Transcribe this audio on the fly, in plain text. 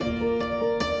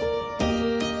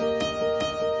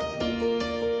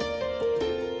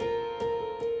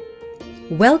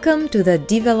Welcome to The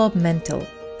Developmental,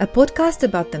 a podcast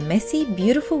about the messy,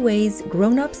 beautiful ways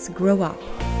grown-ups grow up.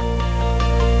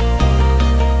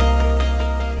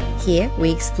 Here,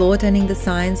 we explore turning the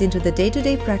science into the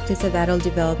day-to-day practice of adult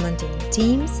development in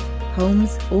teams,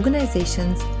 homes,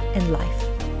 organizations, and life.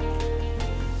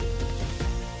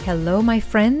 Hello, my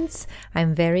friends.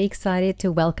 I'm very excited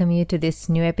to welcome you to this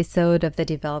new episode of The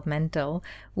Developmental,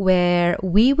 where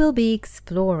we will be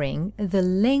exploring the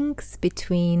links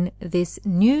between this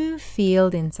new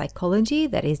field in psychology,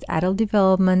 that is adult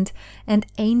development, and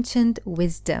ancient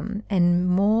wisdom, and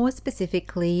more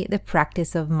specifically, the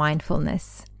practice of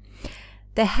mindfulness.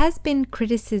 There has been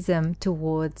criticism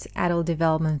towards adult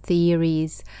development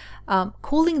theories,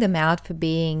 calling them out for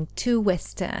being too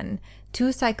Western,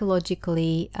 too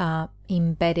psychologically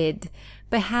embedded,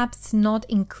 perhaps not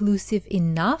inclusive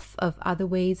enough of other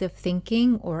ways of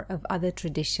thinking or of other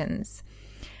traditions.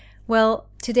 Well,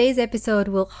 today's episode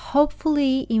will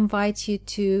hopefully invite you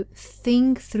to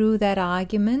think through that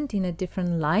argument in a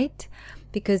different light,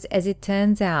 because as it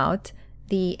turns out,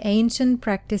 the ancient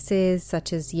practices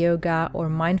such as yoga or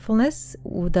mindfulness,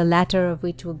 the latter of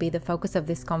which will be the focus of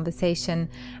this conversation,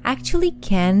 actually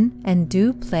can and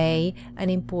do play an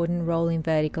important role in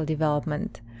vertical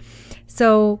development.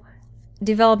 So,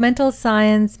 developmental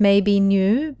science may be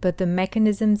new, but the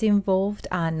mechanisms involved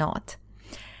are not.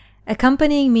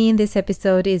 Accompanying me in this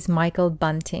episode is Michael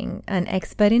Bunting, an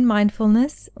expert in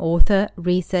mindfulness, author,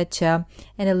 researcher,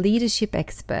 and a leadership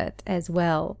expert as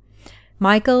well.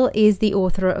 Michael is the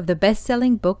author of the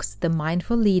best-selling books The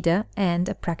Mindful Leader and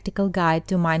A Practical Guide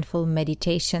to Mindful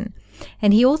Meditation.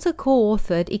 And he also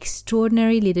co-authored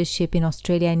Extraordinary Leadership in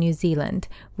Australia and New Zealand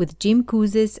with Jim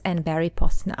Kouzes and Barry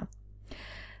Posner.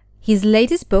 His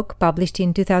latest book, published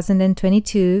in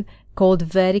 2022, called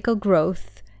Vertical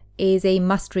Growth, is a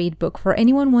must-read book for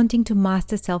anyone wanting to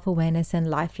master self-awareness and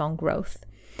lifelong growth.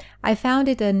 I found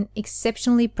it an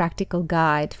exceptionally practical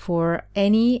guide for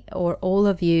any or all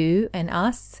of you and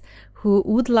us who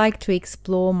would like to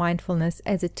explore mindfulness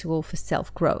as a tool for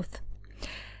self-growth.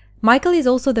 Michael is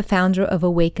also the founder of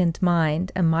Awakened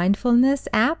Mind, a mindfulness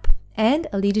app and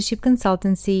a leadership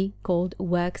consultancy called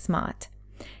Work Smart.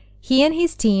 He and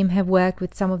his team have worked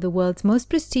with some of the world's most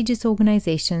prestigious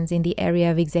organizations in the area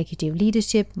of executive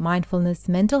leadership, mindfulness,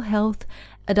 mental health,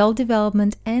 adult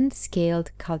development, and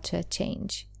scaled culture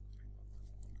change.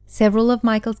 Several of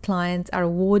Michael's clients are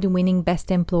award-winning best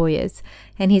employers,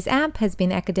 and his app has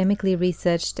been academically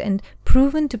researched and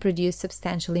proven to produce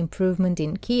substantial improvement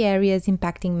in key areas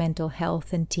impacting mental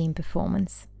health and team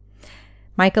performance.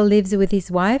 Michael lives with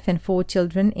his wife and 4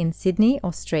 children in Sydney,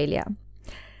 Australia.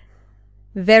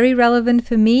 Very relevant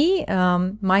for me,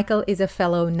 Michael is a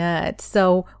fellow nerd,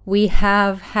 so we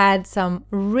have had some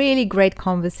really great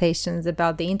conversations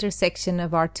about the intersection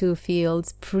of our two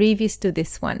fields previous to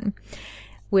this one.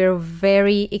 We're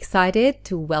very excited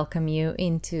to welcome you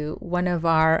into one of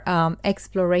our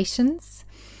explorations,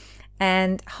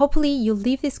 and hopefully you'll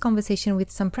leave this conversation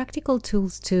with some practical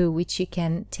tools too, which you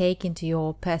can take into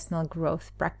your personal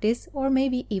growth practice or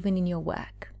maybe even in your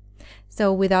work.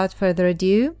 So without further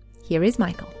ado, here is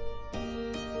Michael.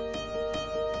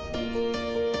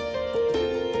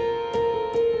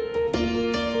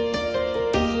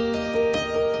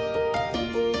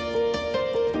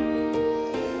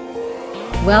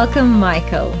 Welcome,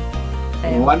 Michael.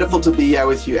 Wonderful to be here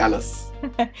with you, Alice.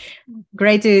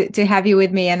 Great to have you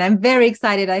with me. And I'm very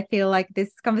excited. I feel like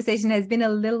this conversation has been a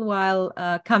little while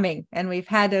coming, and we've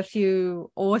had a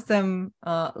few awesome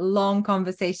long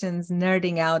conversations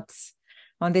nerding out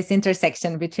on this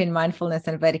intersection between mindfulness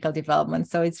and vertical development.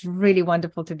 So it's really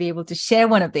wonderful to be able to share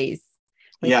one of these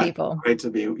with people. Great to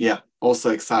be.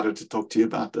 Also excited to talk to you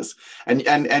about this, and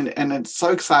it's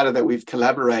so excited that we've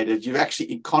collaborated. You've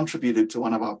actually contributed to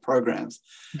one of our programs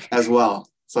as well.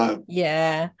 So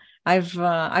yeah, I've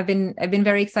been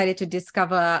very excited to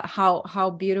discover how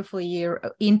beautifully you're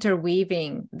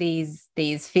interweaving these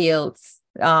fields.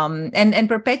 And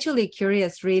perpetually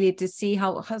curious really to see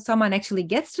how someone actually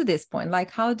gets to this point.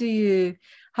 Like how do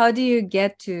you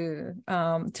get to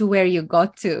where you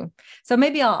got to? So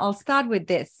maybe I'll start with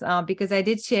this because I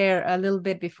did share a little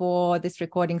bit before this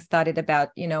recording started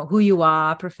about who you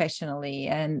are professionally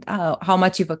and how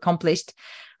much you've accomplished.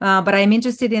 But I'm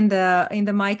interested in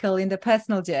the Michael, in the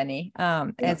personal journey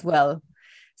as well.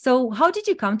 So how did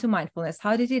you come to mindfulness?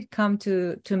 How did it come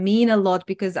to mean a lot?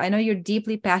 Because I know you're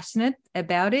deeply passionate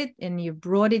about it and you've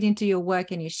brought it into your work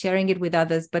and you're sharing it with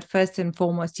others. But first and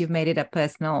foremost, you've made it a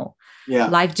personal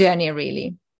life journey,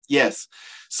 really. Yes.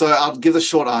 So I'll give a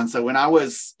short answer. When I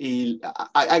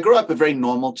grew up a very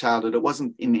normal childhood. It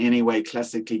wasn't in any way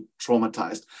classically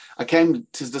traumatized. I came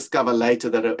to discover later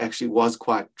that it actually was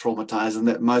quite traumatized, and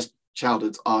that most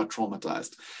childhoods are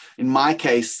traumatized. In my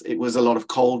case, it was a lot of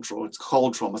cold trauma. It's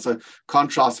cold trauma. So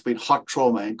contrast between hot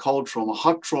trauma and cold trauma.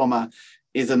 Hot trauma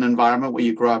is an environment where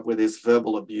you grow up where there's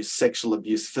verbal abuse, sexual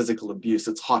abuse, physical abuse.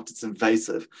 It's hot, it's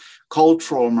invasive. Cold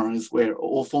trauma is where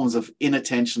all forms of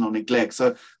inattention or neglect.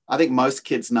 So I think most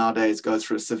kids nowadays go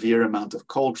through a severe amount of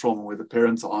cold trauma where the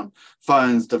parents are on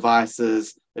phones,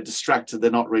 devices, they're distracted,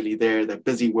 they're not really there, they're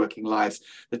busy working lives.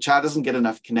 The child doesn't get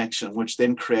enough connection, which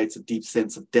then creates a deep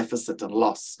sense of deficit and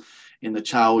loss in the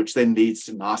child, which then leads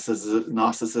to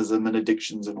narcissism and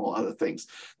addictions and all other things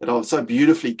that are so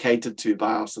beautifully catered to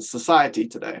by our society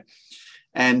today.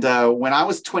 And when I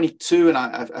was 22 and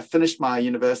I finished my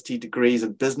university degrees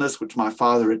in business, which my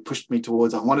father had pushed me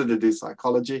towards, I wanted to do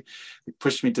psychology. He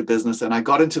pushed me to business, and I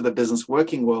got into the business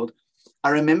working world. I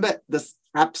remember this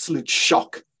absolute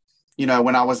shock,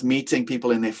 when I was meeting people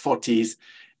in their 40s,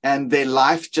 and their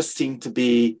life just seemed to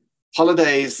be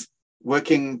holidays,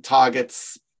 working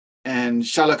targets, and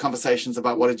shallow conversations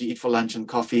about what did you eat for lunch and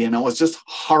coffee. And I was just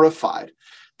horrified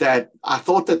that I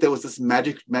thought that there was this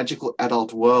magical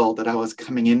adult world that I was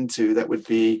coming into that would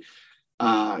be,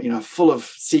 full of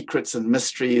secrets and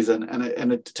mysteries. And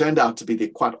it turned out to be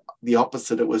quite the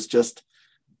opposite. It was just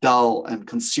dull and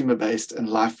consumer-based and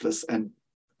lifeless, and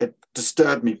it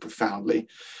disturbed me profoundly.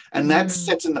 And that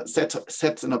set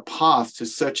in a path to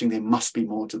searching there must be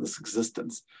more to this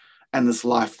existence and this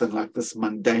life than like this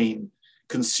mundane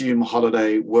consume,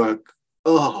 holiday, work,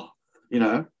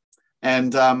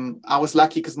 And I was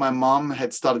lucky because my mom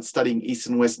had started studying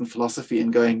Eastern Western philosophy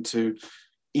and going to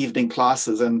evening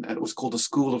classes, and it was called the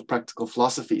School of Practical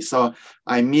Philosophy. So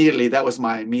that was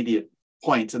my immediate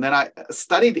point. And then I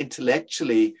studied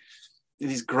intellectually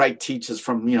these great teachers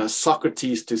from,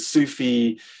 Socrates to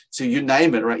Sufi to you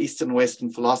name it, right? Eastern Western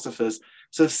philosophers.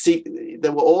 So they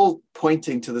were all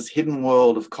pointing to this hidden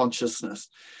world of consciousness.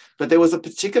 But there was a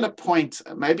particular point,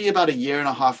 maybe about a year and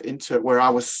a half into it, where I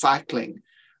was cycling.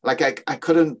 Like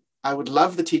I would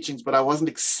love the teachings, but I wasn't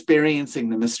experiencing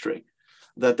the mystery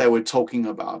that they were talking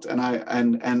about.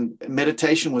 And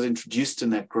meditation was introduced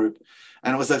in that group.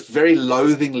 And it was a very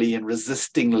loathingly and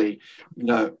resistingly,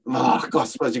 I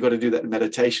suppose you've got to do that in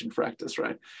meditation practice,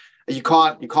 right? You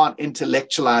can't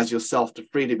intellectualize yourself to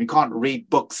freedom. You can't read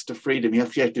books to freedom. You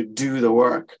have to do the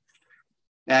work.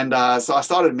 And so I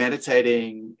started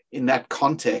meditating in that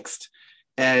context.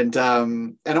 And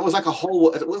it was like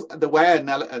it was the way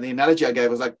the analogy I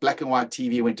gave was like black and white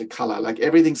TV went to color. Like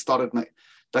everything started,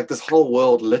 like this whole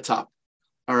world lit up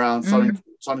around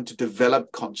starting to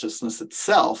develop consciousness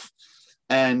itself.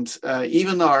 And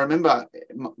even though I remember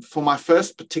for my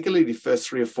particularly first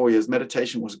 3 or 4 years,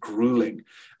 meditation was grueling.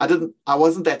 I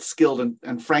wasn't that skilled.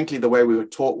 And frankly, the way we were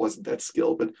taught wasn't that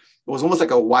skilled, but it was almost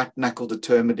like a white knuckle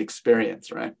determined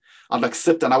experience, right? I'd like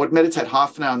sit down. I would meditate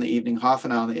half an hour in the evening, half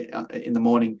an hour in the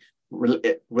morning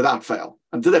without fail.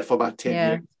 I did that for about 10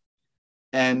 years.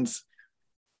 And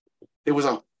there was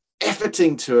a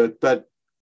efforting to it, but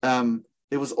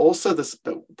there was also this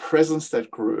presence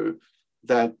that grew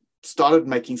that started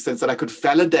making sense, that I could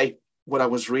validate what I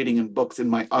was reading in books in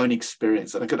my own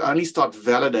experience. And I could only start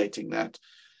validating that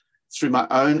through my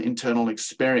own internal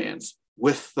experience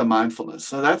with the mindfulness.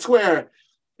 So that's where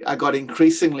I got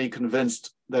increasingly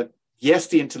convinced that, yes,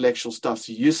 the intellectual stuff's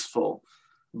useful,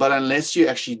 but unless you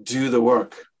actually do the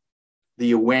work,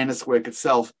 the awareness work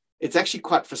itself, it's actually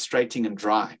quite frustrating and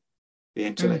dry, the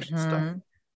intellectual stuff.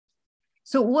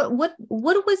 So what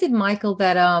was it, Michael,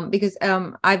 that because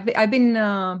I've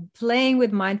been playing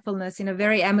with mindfulness in a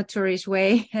very amateurish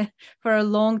way for a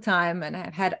long time, and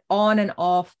I've had on and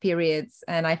off periods,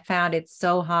 and I found it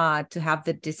so hard to have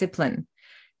the discipline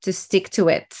to stick to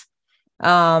it.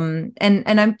 And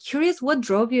I'm curious, what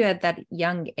drove you at that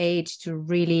young age to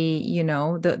really,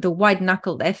 the white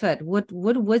knuckled effort? What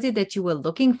was it that you were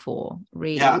looking for,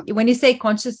 really? Yeah. When you say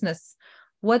consciousness,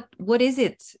 what is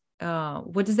it?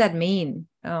 What does that mean?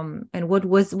 And what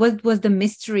was the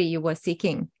mystery you were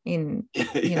seeking in,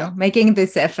 making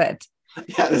this effort?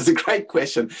 Yeah, that's a great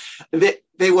question.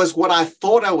 There was what I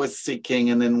thought I was seeking,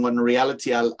 and then when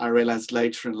reality I realized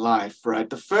later in life, right?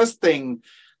 The first thing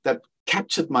that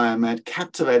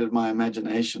captivated my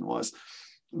imagination was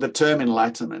the term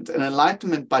enlightenment. And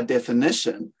enlightenment, by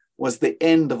definition, was the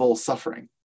end of all suffering,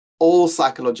 all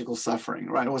psychological suffering,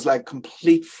 right? It was like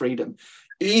complete freedom.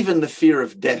 Even the fear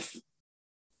of death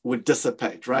would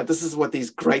dissipate, right? This is what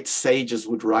these great sages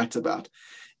would write about.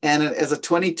 And as a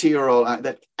 22-year-old,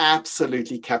 that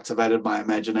absolutely captivated my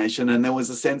imagination. And there was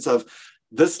a sense of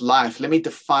this life, let me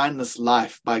define this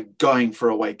life by going for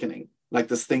awakening, like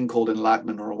this thing called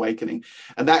enlightenment or awakening.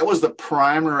 And that was the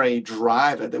primary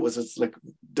driver. There was this like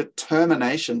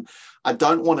determination. I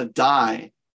don't want to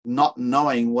die not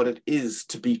knowing what it is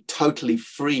to be totally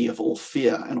free of all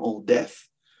fear and all death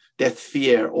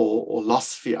fear or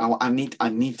loss fear. I need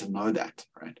to know that,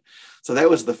 right? So that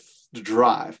was the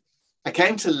drive. I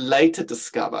came to later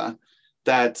discover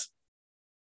that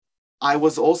I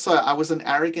was an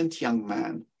arrogant young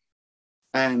man,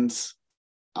 and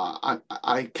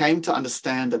I came to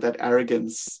understand that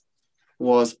arrogance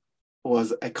was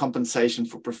a compensation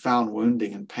for profound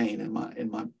wounding and pain in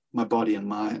my body and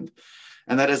mind,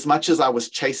 and that as much as I was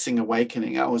chasing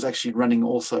awakening, I was actually running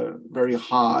also very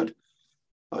hard,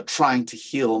 trying to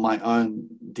heal my own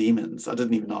demons I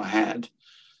didn't even know I had,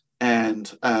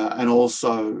 and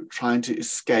also trying to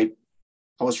escape.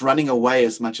 I was running away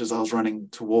as much as I was running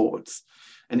towards.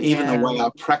 And even the way I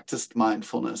practiced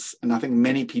mindfulness, and I think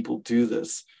many people do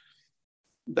this,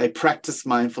 they practice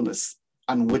mindfulness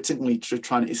unwittingly to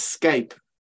try and escape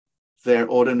their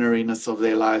ordinariness of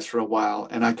their lives for a while.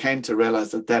 And I came to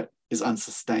realize that is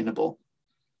unsustainable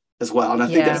as well. And I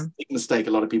think that's a big mistake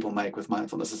a lot of people make with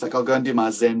mindfulness. It's like, I'll go and do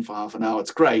my Zen for half an hour. It's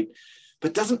great,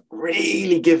 but it doesn't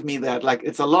really give me that. Like,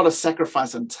 it's a lot of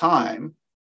sacrifice and time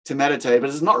to meditate, but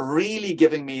it's not really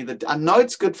giving me I know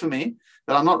it's good for me,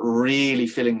 but I'm not really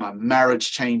feeling my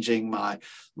marriage changing, my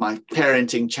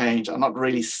parenting change. I'm not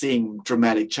really seeing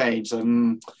dramatic change. So,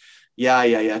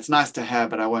 it's nice to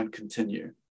have, but I won't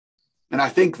continue. And I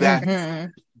think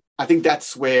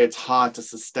that's where it's hard to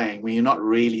sustain, when you're not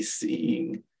really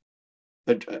seeing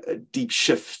a deep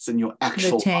shifts in your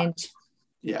actual change. life.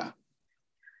 Yeah.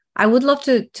 I would love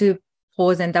to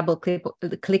pause and double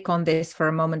click on this for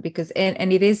a moment, because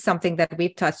and it is something that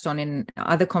we've touched on in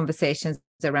other conversations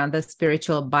around the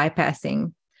spiritual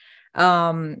bypassing,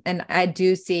 and I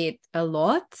do see it a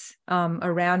lot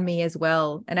around me as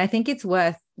well. And I think it's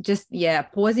worth just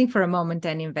pausing for a moment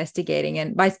and investigating.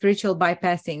 And by spiritual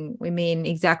bypassing, we mean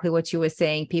exactly what you were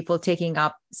saying: people taking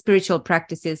up spiritual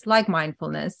practices like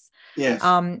mindfulness,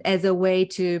 as a way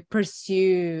to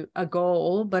pursue a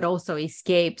goal, but also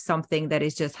escape something that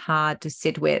is just hard to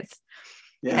sit with.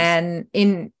 Yes.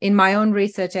 And in my own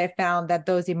research, I found that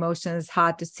those emotions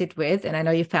hard to sit with, and I know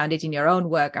you found it in your own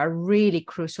work, are really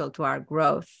crucial to our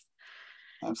growth.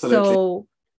 Absolutely. So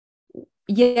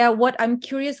I'm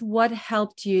curious, what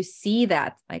helped you see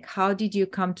that? Like, how did you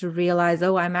come to realize,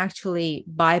 I'm actually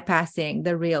bypassing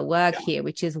the real work here,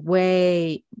 which is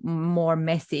way more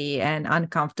messy and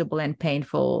uncomfortable and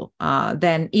painful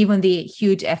than even the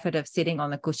huge effort of sitting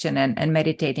on the cushion and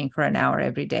meditating for an hour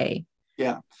every day?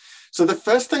 Yeah. So the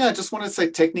first thing I just want to say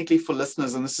technically for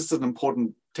listeners, and this is an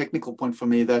important technical point for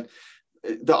me, that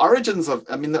the origins of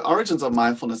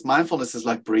mindfulness is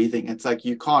like breathing. It's like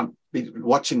you can't be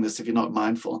watching this if you're not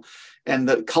mindful. And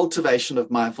the cultivation of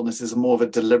mindfulness is more of a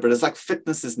deliberate. It's like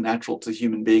fitness is natural to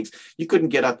human beings. You couldn't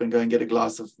get up and go and get a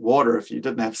glass of water if you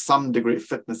didn't have some degree of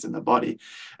fitness in the body.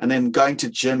 And then going to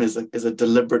gym is a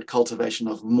deliberate cultivation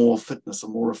of more fitness or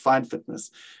more refined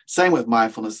fitness. Same with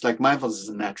mindfulness. Like, mindfulness is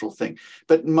a natural thing.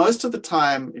 But most of the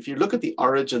time, if you look at the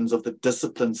origins of the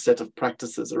disciplined set of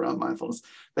practices around mindfulness,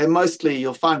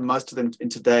 you'll find most of them in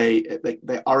today,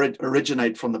 they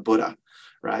originate from the Buddha.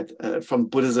 Right, from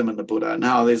Buddhism and the Buddha.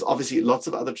 Now, there's obviously lots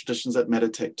of other traditions that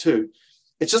meditate too.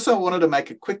 It's just I wanted to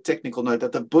make a quick technical note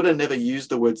that the Buddha never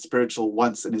used the word spiritual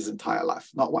once in his entire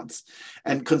life, not once,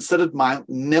 and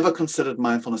never considered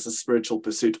mindfulness a spiritual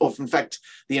pursuit. Or, in fact,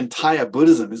 the entire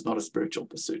Buddhism is not a spiritual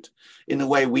pursuit in the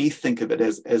way we think of it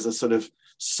as a sort of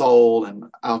soul and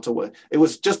outer world. It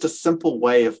was just a simple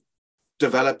way of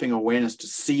developing awareness to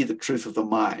see the truth of the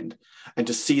mind and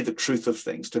to see the truth of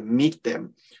things, to meet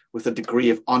them with a degree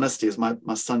of honesty, as my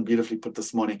son beautifully put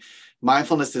this morning.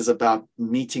 Mindfulness is about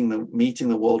meeting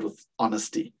the world with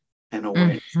honesty and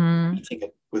awareness, meeting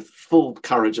it with full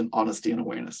courage and honesty and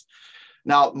awareness.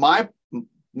 Now,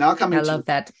 coming I love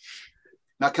that.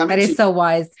 That is so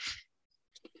wise.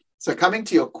 So coming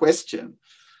to your question,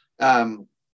 I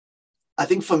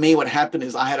think for me, what happened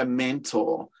is I had a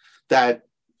mentor that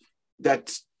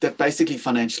basically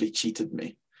financially cheated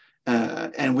me.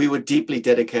 And we were deeply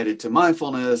dedicated to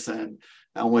mindfulness and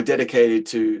we're dedicated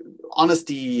to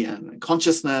honesty and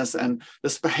consciousness. And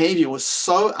this behavior was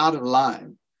so out of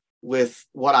line with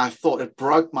what I thought. It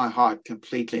broke my heart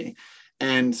completely.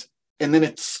 And then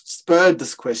it spurred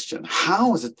this question: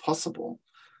 how is it possible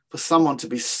for someone to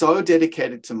be so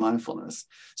dedicated to mindfulness,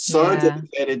 so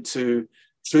dedicated to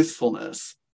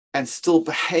truthfulness, and still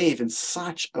behave in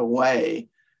such a way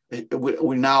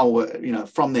we now,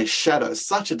 from their shadow,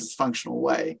 such a dysfunctional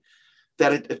way,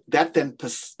 that then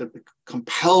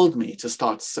compelled me to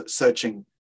start searching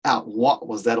out what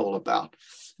was that all about.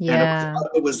 Yeah. And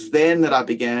it was then that I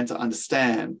began to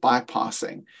understand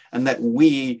bypassing, and that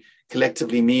we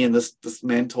collectively, me and this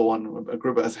mentor and a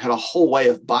group of us, had a whole way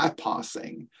of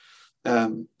bypassing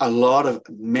a lot of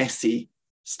messy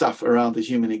stuff around the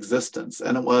human existence.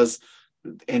 And it was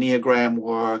Enneagram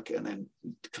work, and then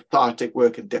cathartic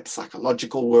work, and depth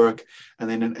psychological work, and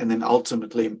then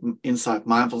ultimately insight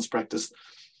mindfulness practice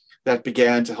that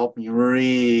began to help me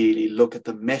really look at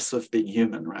the mess of being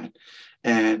human, right?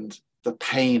 And the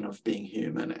pain of being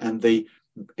human, and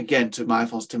again, to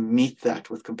mindfulness, to meet that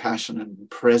with compassion and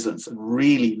presence and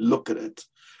really look at it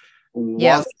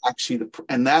was actually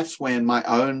and that's when my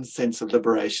own sense of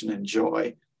liberation and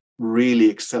joy really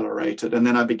accelerated. And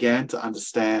then I began to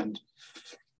understand,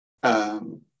 I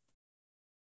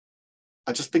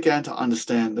just began to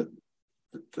understand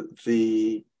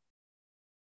that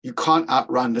you can't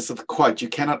outrun, this is the quote, you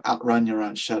cannot outrun your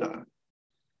own shadow.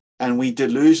 And we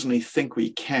delusionally think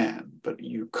we can, but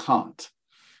you can't.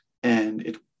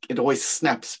 And it always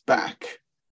snaps back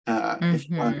if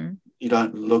you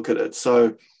don't look at it.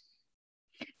 So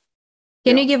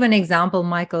can you give an example,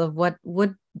 Michael, of what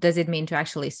does it mean to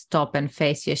actually stop and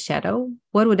face your shadow?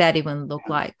 What would that even look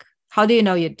like? How do you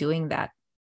know you're doing that?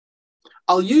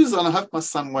 I'll use, and I hope my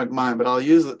son won't mind, but I'll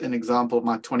use an example of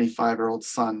my 25-year-old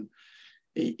son.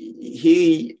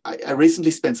 I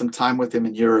recently spent some time with him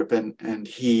in Europe, and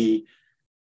the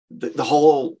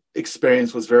whole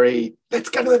experience was very, let's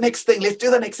go to the next thing, let's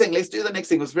do the next thing, let's do the next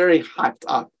thing. It was very hyped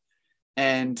up.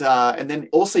 And then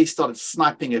also he started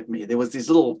sniping at me. There was these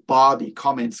little Barbie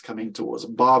comments coming towards,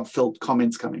 Barb-filled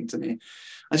comments coming to me.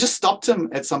 I just stopped him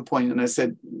at some point and I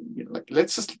said, like,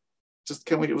 let's just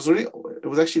can we, it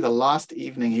was actually the last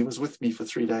evening he was with me for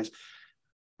 3 days.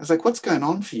 I was like, what's going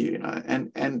on for you?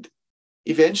 And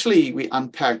eventually we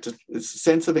unpacked this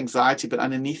sense of anxiety, but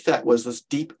underneath that was this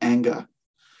deep anger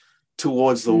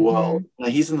towards the world.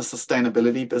 He's in the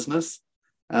sustainability business.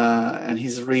 And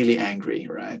he's really angry,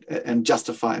 right? And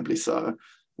justifiably so,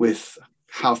 with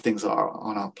how things are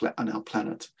on our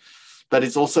planet. But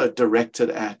it's also directed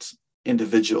at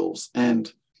individuals.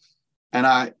 And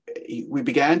I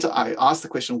asked the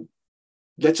question,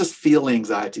 let's just feel the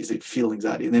anxiety. Is it feel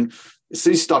anxiety? And then as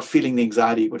soon as you start feeling the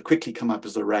anxiety, it would quickly come up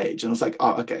as the rage. And I was like,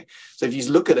 oh, okay. So if you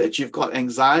look at it, you've got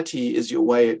anxiety is your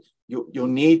way, your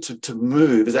need to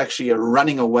move is actually a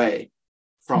running away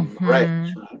from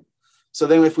rage, right? So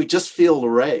then if we just feel the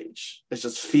rage, let's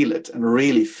just feel it and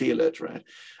really feel it, right?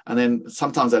 And then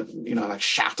sometimes that, like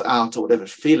shout out or whatever,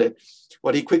 feel it.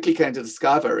 What he quickly came to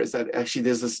discover is that actually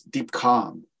there's this deep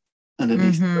calm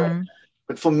underneath. Right?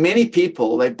 But for many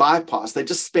people, they bypass, they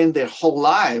just spend their whole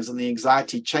lives in the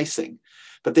anxiety chasing.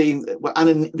 But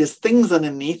there's things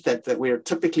underneath that we're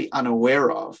typically unaware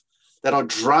of that are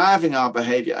driving our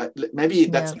behavior. Maybe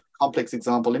that's a complex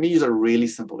example. Let me use a really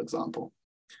simple example.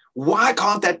 Why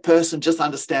can't that person just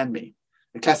understand me?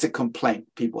 The classic complaint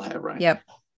people have, right? Yep.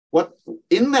 What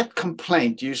in that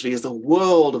complaint usually is a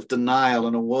world of denial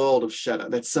and a world of shadow.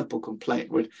 That simple complaint.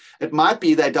 It might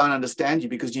be they don't understand you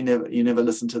because you never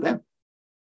listen to them,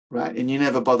 right? And you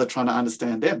never bother trying to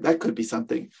understand them. That could be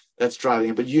something that's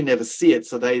driving it, but you never see it,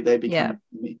 so they become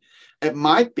me. It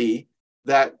might be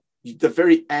that the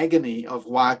very agony of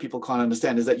why people can't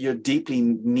understand is that you're deeply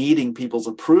needing people's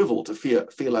approval to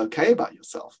feel okay about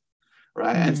yourself,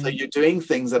 right? And so you're doing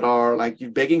things that are like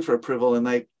you're begging for approval and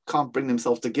they can't bring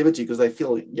themselves to give it to you because they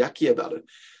feel yucky about it.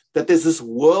 That there's this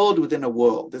world within a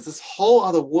world. There's this whole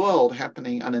other world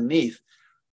happening underneath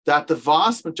that the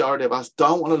vast majority of us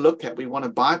don't want to look at. We want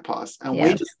to bypass. And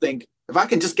we just think, if I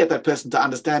can just get that person to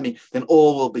understand me, then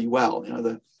all will be well.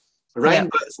 The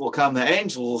rainbows will come, the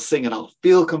angels will sing, and I'll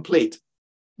feel complete.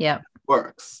 Yeah. It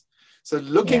works. So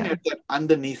looking at that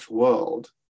underneath world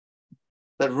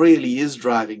that really is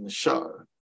driving the show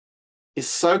is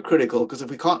so critical, because if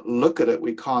we can't look at it,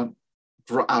 we can't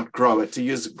outgrow it. To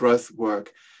use growth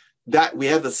work, that we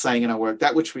have the saying in our work,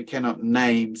 that which we cannot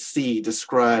name, see,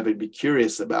 describe, and be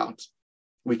curious about,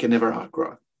 we can never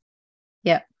outgrow.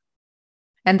 Yeah.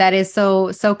 And that is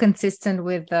so consistent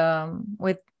with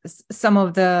some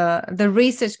of the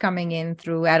research coming in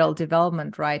through adult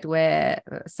development, right? Where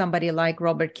somebody like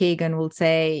Robert Keegan will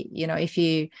say, if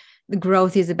the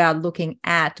growth is about looking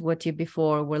at what you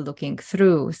before were looking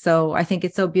through. So I think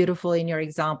it's so beautiful in your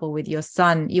example with your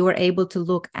son. You were able to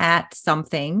look at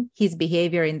something, his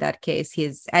behavior in that case,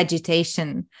 his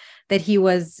agitation, that he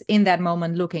was in that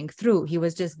moment looking through. He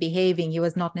was just behaving. He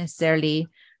was not necessarily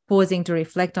pausing to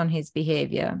reflect on his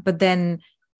behavior. But then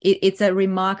it's a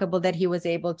remarkable that he was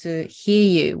able to hear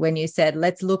you when you said,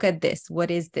 let's look at this.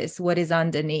 What is this? What is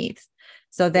underneath?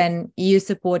 So then you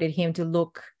supported him to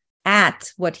look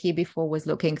at what he before was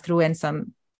looking through, and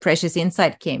some precious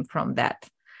insight came from that.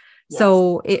 Yes.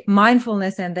 So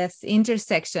mindfulness and this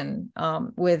intersection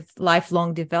with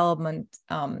lifelong development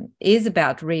is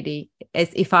about really, as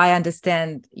if I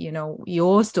understand,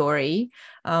 your story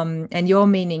and your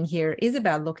meaning here is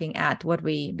about looking at what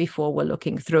we before were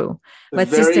looking through, but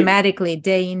systematically,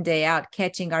 day in, day out,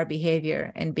 catching our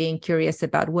behavior and being curious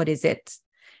about what is it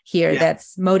here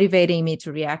that's motivating me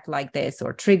to react like this,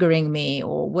 or triggering me,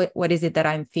 or what is it that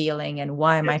I'm feeling and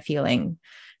why am I feeling?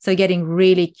 So getting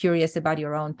really curious about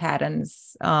your own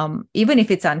patterns, even if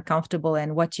it's uncomfortable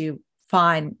and what you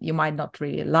find you might not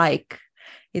really like.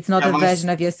 It's not the version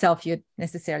of yourself you'd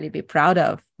necessarily be proud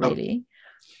of, really.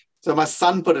 So my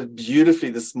son put it beautifully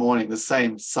this morning, the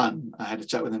same son. I had a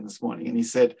chat with him this morning, and he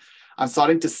said, I'm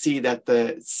starting to see that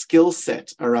the skill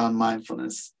set around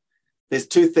mindfulness, there's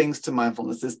two things to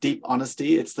mindfulness. There's deep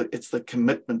honesty. It's the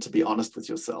commitment to be honest with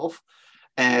yourself.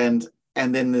 And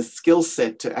then the skill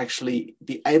set to actually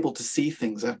be able to see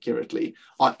things accurately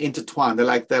are intertwined.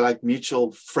 They're like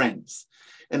mutual friends.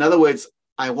 In other words,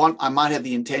 I might have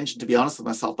the intention to be honest with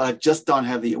myself, but I just don't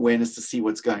have the awareness to see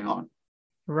what's going on.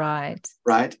 Right.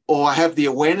 Or I have the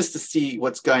awareness to see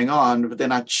what's going on, but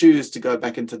then I choose to go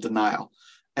back into denial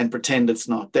and pretend it's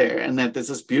not there. And that there's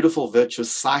this beautiful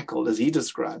virtuous cycle, as he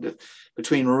described it,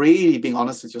 between really being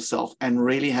honest with yourself and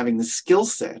really having the skill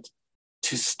set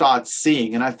to start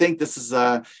seeing. And I think this is,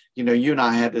 you and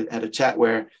I had a chat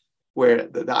where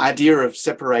the idea of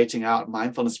separating out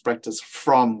mindfulness practice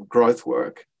from growth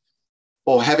work,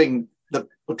 or trying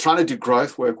to do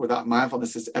growth work without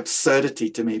mindfulness, is absurdity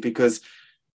to me, because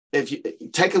if you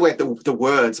take away the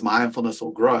words mindfulness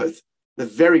or growth, the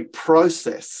very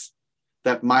process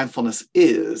that mindfulness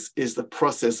is the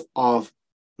process of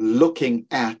looking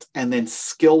at and then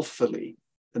skillfully,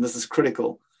 and this is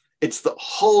critical, it's the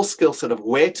whole skill set of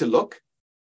where to look,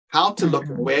 how to look,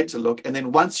 and where to look, and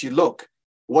then once you look,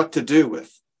 what to do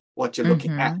with what you're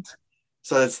looking at.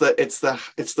 So it's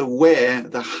the where,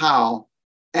 the how,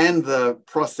 and the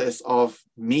process of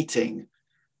meeting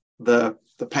the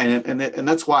pain, and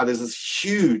that's why there's this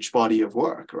huge body of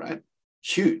work, right?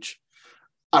 Huge,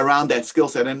 around that skill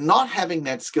set. And not having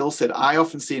that skill set, I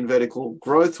often see in vertical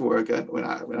growth work, when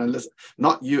I listen,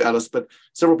 not you, Alice, but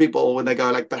several people, when they go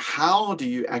like, but how do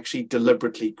you actually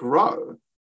deliberately grow?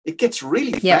 It gets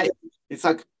really vague. It's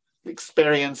like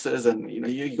experiences, and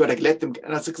you got to let them,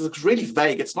 and it's really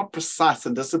vague. It's not precise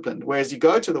and disciplined. Whereas you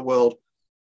go to the world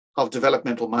of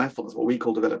developmental mindfulness, what we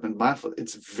call development mindfulness,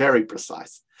 it's very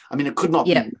precise. I mean, it could not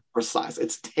be precise.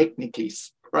 It's technically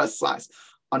precise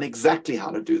on exactly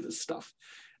how to do this stuff.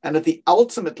 And at the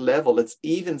ultimate level, it's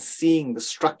even seeing the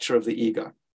structure of the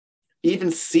ego, even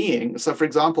seeing. So, for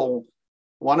example,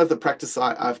 one of the practice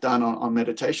I've done on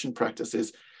meditation practice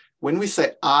is when we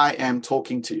say, I am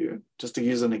talking to you, just to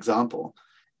use an example,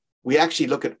 we actually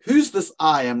look at who's this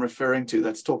I am referring to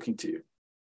that's talking to you.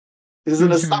 There's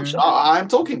an assumption, I'm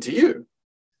talking to you.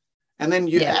 And then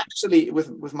you actually,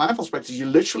 with mindfulness practice, you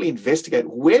literally investigate,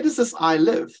 where does this I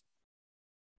live?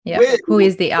 Yeah. Who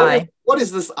is the I? What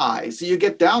is this I? So you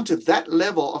get down to that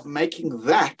level of making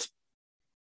that,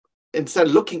 instead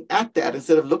of looking at that,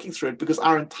 instead of looking through it, because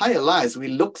our entire lives, we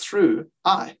look through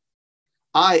I.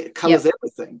 I colors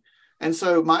everything. And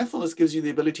so mindfulness gives you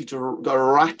the ability to go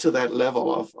right to that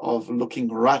level of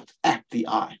looking right at the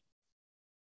I.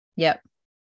 Yep.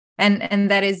 And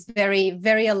that is very,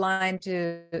 very aligned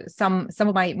to some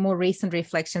of my more recent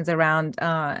reflections around,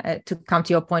 to come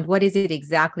to your point, what is it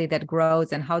exactly that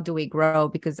grows and how do we grow?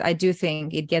 Because I do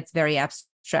think it gets very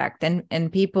abstract,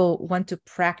 and people want to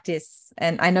practice.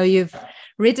 And I know you've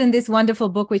written this wonderful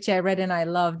book, which I read and I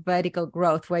loved, Vertical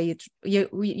Growth, where you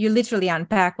literally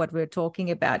unpack what we're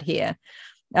talking about here.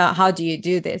 How do you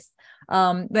do this?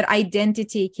 But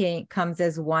identity comes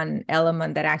as one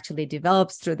element that actually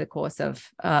develops through the course of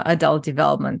adult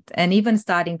development, and even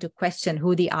starting to question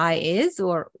who the I is,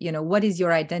 or, what is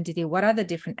your identity? What are the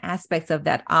different aspects of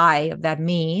that I, of that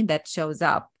me that shows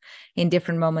up in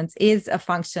different moments, is a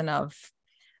function of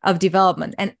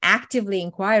development, and actively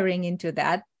inquiring into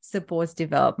that supports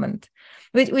development,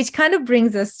 which kind of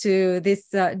brings us to this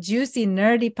juicy,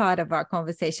 nerdy part of our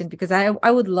conversation, because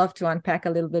I would love to unpack a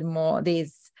little bit more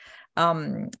these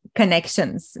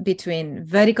connections between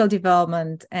vertical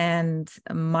development and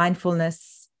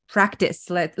mindfulness practice.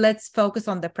 Let's focus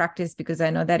on the practice, because I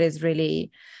know that is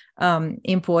really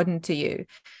important to you.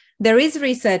 There is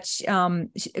research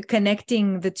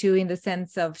connecting the two, in the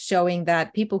sense of showing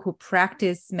that people who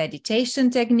practice meditation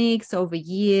techniques over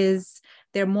years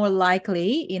they're more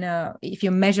likely, if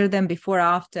you measure them before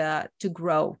after, to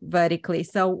grow vertically.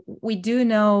 So we do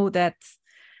know that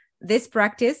this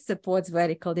practice supports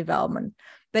vertical development,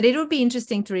 but it would be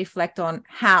interesting to reflect on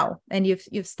how, and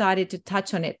you've started to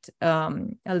touch on it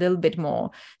a little bit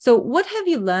more. So what have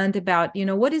you learned about,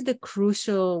 what are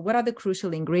the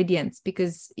crucial ingredients?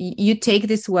 Because you take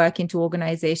this work into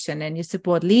organization and you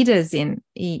support leaders in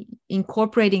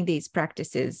incorporating these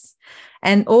practices.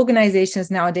 And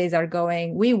organizations nowadays are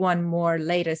going, we want more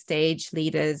later stage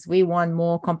leaders. We want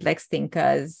more complex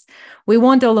thinkers. We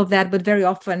want all of that. But very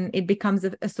often it becomes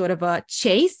a sort of a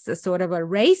chase, a sort of a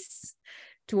race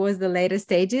towards the later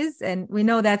stages. And we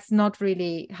know that's not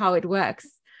really how it works.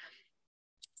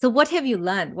 So what have you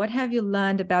learned? What have you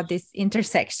learned about this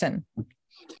intersection?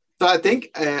 So I think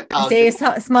I see you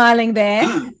smiling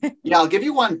there. Yeah, I'll give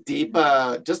you one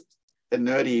deeper, just a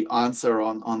nerdy answer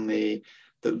on the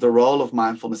role of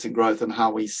mindfulness in growth and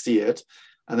how we see it.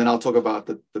 And then I'll talk about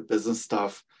the business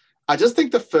stuff. I just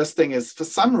think the first thing is, for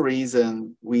some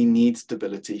reason, we need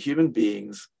stability. Human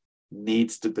beings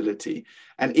need stability.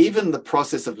 And even the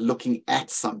process of looking at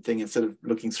something instead of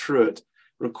looking through it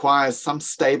requires some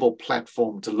stable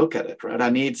platform to look at it, right? I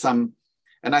need some,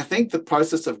 and I think the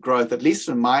process of growth, at least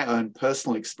in my own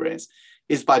personal experience,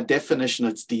 is by definition,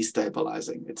 it's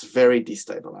destabilizing. It's very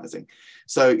destabilizing.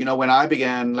 So, when I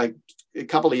began, like a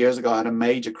couple of years ago, I had a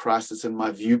major crisis in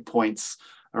my viewpoints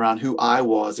around who I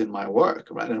was in my work,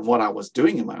 right? And what I was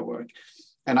doing in my work.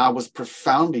 And I was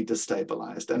profoundly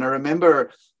destabilized. And I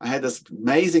remember I had this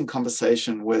amazing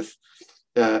conversation with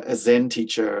a Zen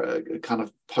teacher, a kind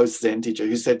of post-Zen teacher,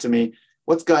 who said to me,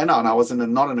 "What's going on?" I was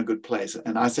not in a good place.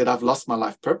 And I said, "I've lost my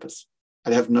life purpose.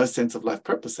 I have no sense of life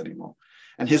purpose anymore."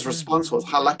 And his response was,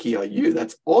 "How lucky are you?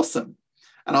 That's awesome."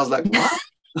 And I was like, "What?"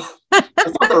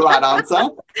 That's not the right answer.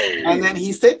 And then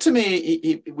he said to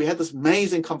me, we had this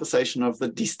amazing conversation of the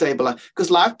destabilize,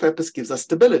 because life purpose gives us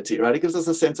stability, right? It gives us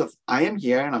a sense of, I am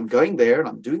here and I'm going there and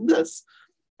I'm doing this.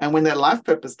 And when that life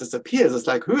purpose disappears, it's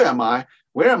like, who am I?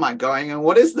 Where am I going? And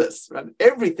what is this? Right?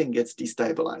 Everything gets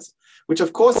destabilized, which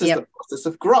of course is the process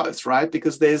of growth, right?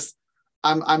 Because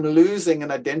I'm losing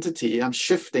an identity, I'm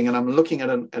shifting, and I'm looking at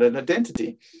an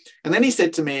identity. And then he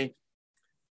said to me,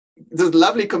 this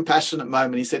lovely compassionate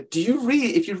moment, he said,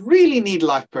 if you really need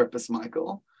life purpose,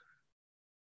 Michael,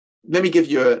 let me give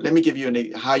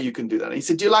you how you can do that. And he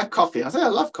said, "Do you like coffee?" I said, "I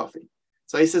love coffee."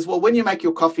 So he says, "Well, when you make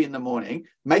your coffee in the morning,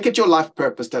 make it your life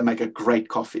purpose to make a great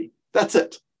coffee. That's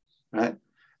it." Right?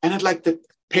 And it, like, the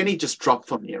penny just dropped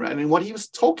for me, right? And what he was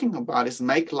talking about is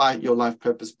make your life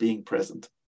purpose being present.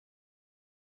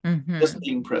 Mm-hmm. Just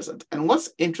being present. And what's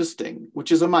interesting,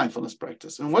 which is a mindfulness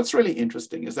practice, and what's really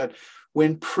interesting is that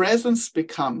when presence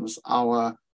becomes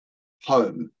our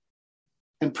home,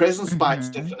 and presence by its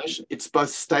definition, it's both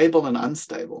stable and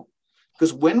unstable.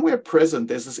 Because when we're present,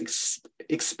 there's this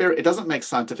it doesn't make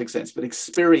scientific sense, but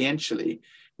experientially,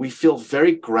 we feel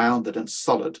very grounded and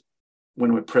solid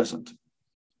when we're present.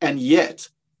 And yet,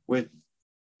 we're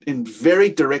in very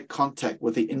direct contact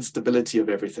with the instability of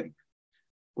everything.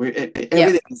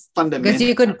 Everything is fundamental.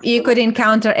 Because you could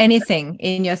encounter anything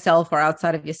in yourself or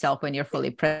outside of yourself when you're fully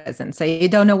present. So you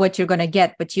don't know what you're going to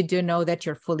get, but you do know that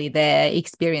you're fully there,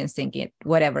 experiencing it,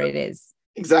 whatever it is.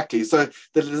 Exactly. So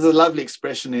there's a lovely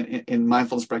expression in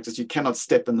mindfulness practice: you cannot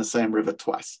step in the same river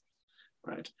twice,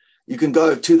 right? You can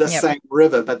go to the same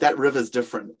river, but that river is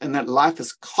different, and that life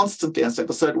is constantly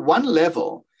unstable. So at one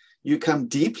level, you come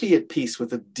deeply at peace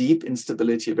with the deep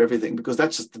instability of everything, because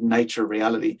that's just the nature of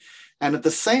reality. And at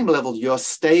the same level, you're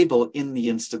stable in the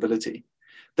instability.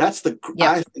 That's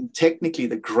I think, technically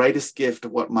the greatest gift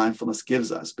of what mindfulness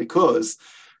gives us, because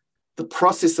the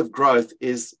process of growth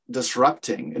is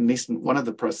disrupting, at least one of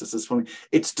the processes for me,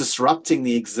 it's disrupting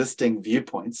the existing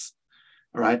viewpoints,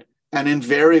 all right? And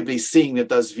invariably seeing that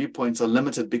those viewpoints are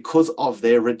limited because of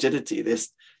their rigidity.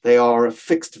 They are a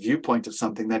fixed viewpoint of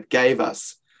something that gave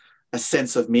us a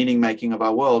sense of meaning making of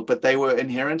our world, but they were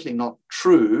inherently not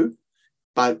true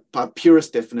by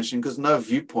purest definition, because no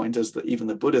viewpoint, as even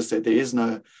the Buddha said, there is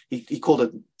no, he called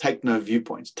it take no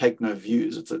viewpoints, take no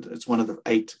views. It's one of the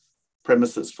 8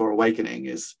 premises for awakening,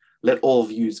 is let all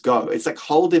views go. It's like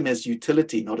hold them as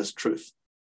utility, not as truth.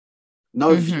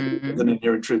 No view is an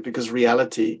inherent truth, because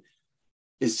reality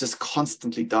is just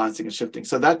constantly dancing and shifting.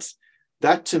 So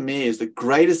that to me is the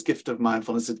greatest gift of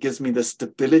mindfulness. It gives me the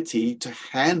stability to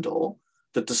handle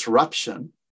the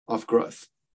disruption of growth.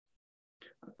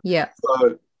 Yeah.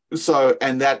 So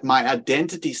and that my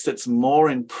identity sits more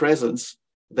in presence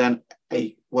than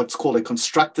what's called a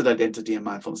constructed identity in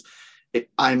mindfulness.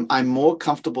 I'm more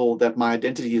comfortable that my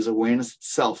identity is awareness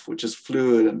itself, which is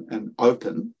fluid and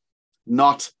open,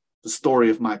 not the story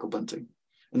of Michael Bunting.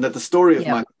 And that the story of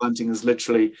Yeah. Michael Bunting is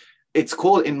literally, it's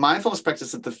called in mindfulness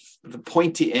practice at the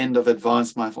pointy end of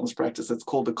advanced mindfulness practice, it's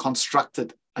called the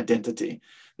constructed identity.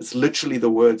 It's literally the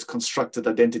words constructed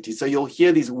identity. So you'll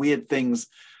hear these weird things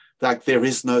like there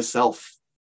is no self.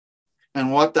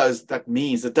 And what does that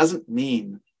means? It doesn't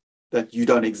mean that you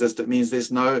don't exist. It means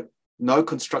there's no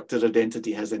constructed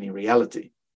identity has any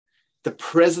reality. The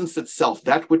presence itself,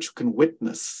 that which can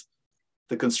witness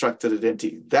the constructed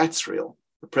identity, that's real,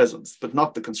 the presence, but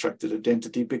not the constructed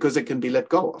identity, because it can be let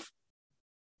go of.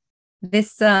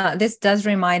 This does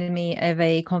remind me of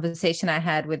a conversation I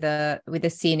had with a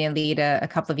senior leader a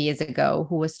couple of years ago,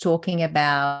 who was talking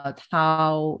about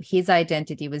how his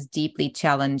identity was deeply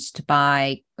challenged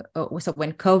by. So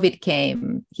when COVID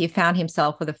came, he found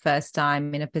himself for the first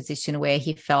time in a position where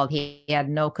he felt he had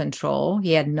no control,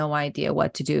 he had no idea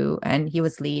what to do, and he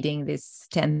was leading this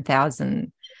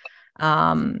 10,000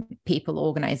 people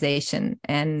organization,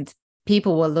 and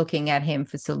people were looking at him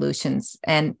for solutions,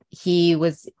 and he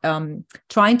was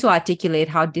trying to articulate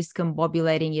how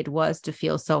discombobulating it was to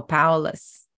feel so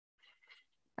powerless.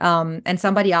 And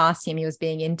somebody asked him, he was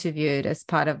being interviewed as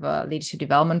part of a leadership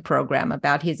development program,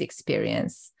 about his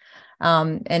experience.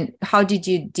 And how did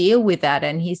you deal with that?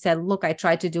 And he said, look, I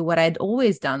tried to do what I'd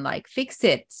always done, like fix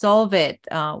it, solve it,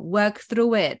 work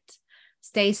through it,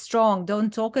 stay strong,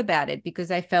 don't talk about it,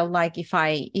 because I felt like if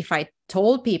I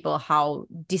told people how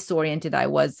disoriented I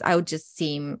was, I would just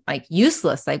seem like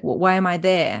useless. Like, why am I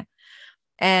there?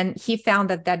 And he found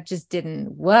that just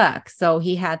didn't work. So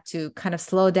he had to kind of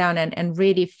slow down and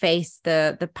really face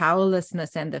the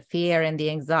powerlessness and the fear and the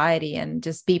anxiety, and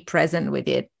just be present with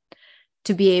it,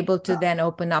 to be able to then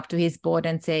open up to his board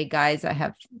and say, guys, I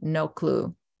have no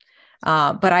clue.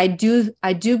 But I do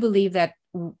believe that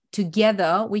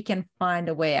together we can find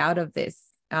a way out of this.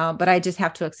 But I just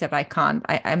have to accept I can't.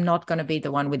 I'm not going to be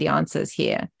the one with the answers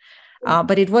here.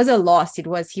 But it was a loss.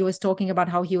 He was talking about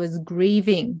how he was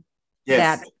grieving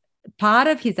that part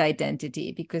of his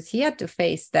identity, because he had to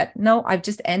face that, no, I've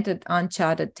just entered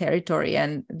uncharted territory,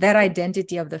 and that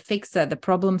identity of the fixer, the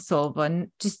problem solver, and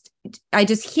I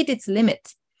just hit its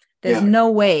limit. There's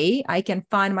no way I can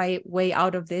find my way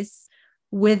out of this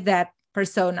with that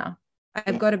persona.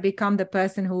 I've got to become the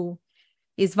person who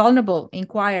is vulnerable,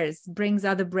 inquires, brings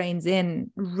other brains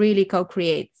in, really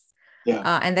co-creates.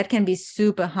 And that can be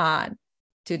super hard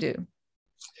to do.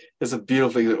 There's a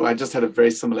beautiful, I just had a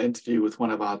very similar interview with one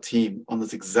of our team on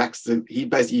this exact, he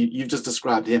basically, you've just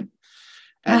described him.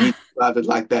 And he described it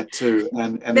like that too.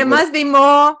 And there must be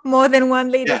more than one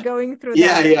leader going through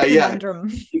that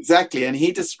conundrum. Exactly. And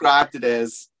he described it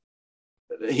as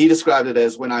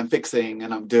when I'm fixing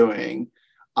and I'm doing,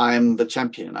 I'm the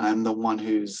champion. I'm the one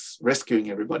who's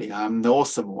rescuing everybody. I'm the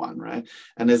awesome one, right?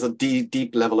 And there's a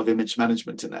deep level of image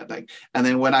management in that. Like, and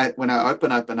then when I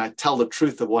open up and I tell the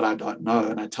truth of what I don't know,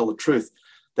 and I tell the truth,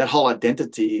 that whole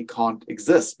identity can't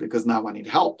exist, because now I need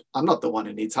help. I'm not the one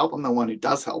who needs help. I'm the one who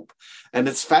does help. And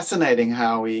it's fascinating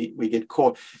how we get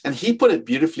caught. And he put it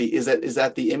beautifully: is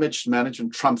that the image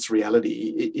management trumps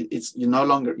reality. You're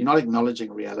not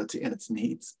acknowledging reality and its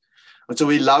needs. And so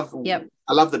I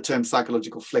love the term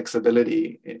psychological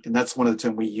flexibility, and that's one of the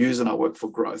terms we use in our work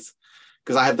for growth,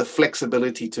 because I have the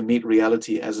flexibility to meet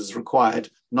reality as is required,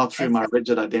 not through my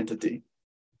rigid identity.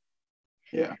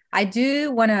 Yeah. I do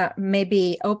want to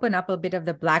maybe open up a bit of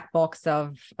the black box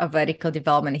of vertical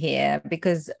development here,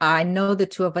 because I know the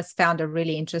two of us found a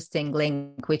really interesting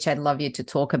link, which I'd love you to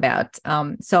talk about.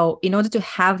 So in order to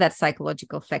have that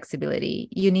psychological flexibility,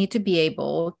 you need to be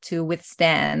able to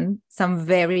withstand some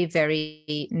very,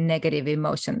 very negative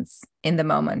emotions in the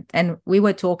moment. And we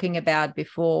were talking about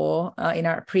before in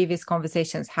our previous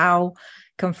conversations, how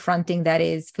confronting that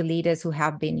is for leaders who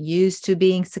have been used to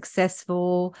being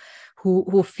successful,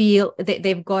 who feel that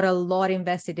they've got a lot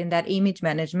invested in that image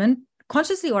management,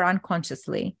 consciously or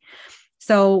unconsciously.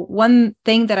 So one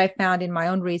thing that I found in my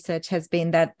own research has been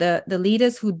that the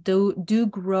leaders who do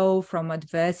grow from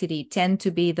adversity tend to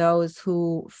be those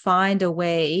who find a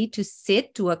way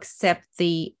to accept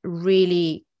the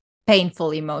really painful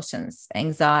emotions,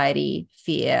 anxiety,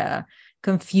 fear,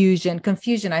 confusion.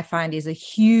 Confusion, I find, is a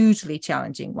hugely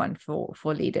challenging one for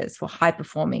leaders, for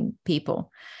high-performing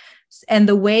people. And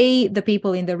the way the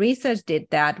people in the research did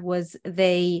that was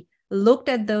they looked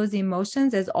at those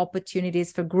emotions as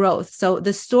opportunities for growth. So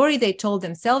the story they told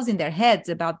themselves in their heads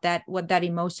about that, what that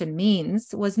emotion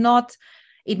means, was not,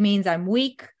 it means I'm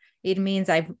weak, it means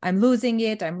I'm losing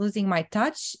it, I'm losing my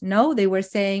touch. No, they were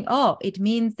saying, oh, it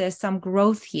means there's some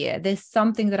growth here. There's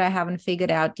something that I haven't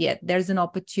figured out yet. There's an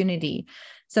opportunity.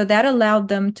 So that allowed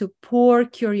them to pour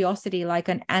curiosity like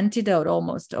an antidote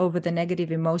almost over the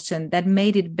negative emotion, that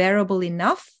made it bearable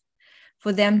enough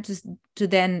for them to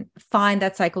then find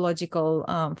that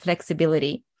psychological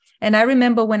flexibility. And I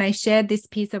remember when I shared this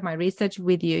piece of my research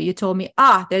with you, you told me,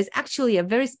 there's actually a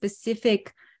very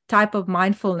specific type of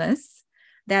mindfulness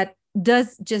that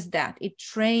does just that. It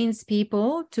trains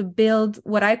people to build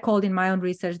what I called in my own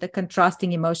research, the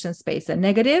contrasting emotion space, a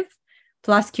negative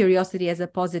plus curiosity as a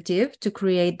positive, to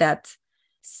create that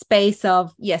space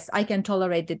of, yes, I can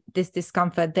tolerate this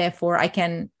discomfort, therefore I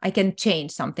can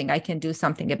change something, I can do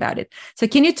something about it. So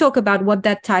can you talk about what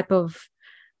that type of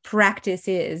practice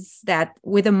is that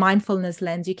with a mindfulness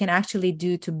lens you can actually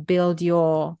do to build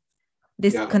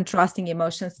this contrasting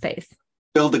emotion space?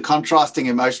 Build the contrasting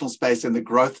emotional space in the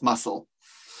growth muscle.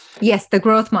 Yes, the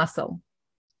growth muscle.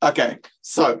 Okay,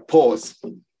 so pause.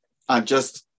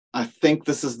 I think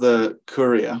this is the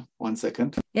courier. 1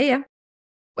 second. Yeah.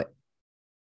 Wait.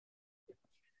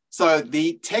 So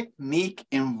the technique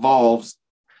involves,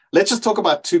 let's just talk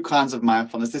about two kinds of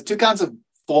mindfulness. There's two kinds of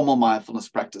formal mindfulness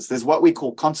practice. There's what we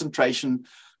call concentration,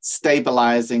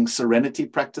 stabilizing, serenity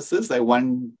practices. They're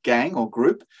one gang or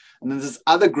group. And then there's this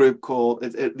other group called,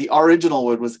 the original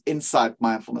word was insight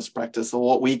mindfulness practice, or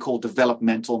what we call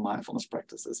developmental mindfulness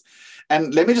practices.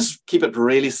 And let me just keep it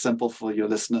really simple for your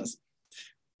listeners.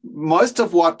 Most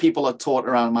of what people are taught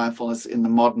around mindfulness in the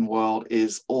modern world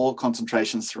is all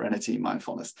concentration, serenity,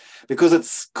 mindfulness, because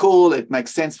it's cool. It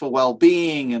makes sense for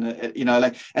well-being, and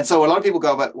and so a lot of people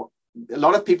a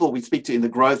lot of people we speak to in the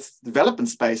growth development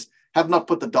space have not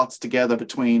put the dots together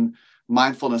between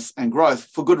mindfulness and growth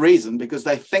for good reason, because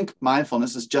they think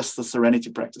mindfulness is just the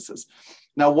serenity practices.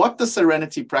 Now, what the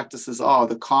serenity practices are,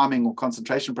 the calming or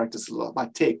concentration practices are by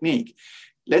technique.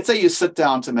 Let's say you sit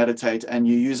down to meditate and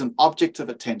you use an object of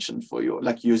attention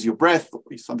use your breath, or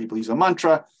some people use a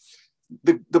mantra.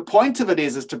 The point of it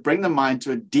is to bring the mind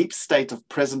to a deep state of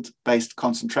present-based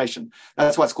concentration.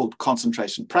 That's what's called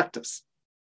concentration practice.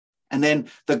 And then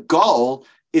the goal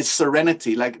is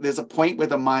serenity. Like there's a point where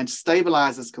the mind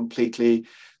stabilizes completely.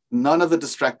 None of the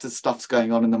distracted stuff's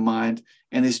going on in the mind.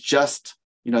 And it's just,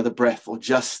 the breath or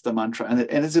just the mantra. And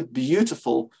it's a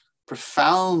beautiful,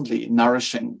 profoundly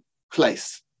nourishing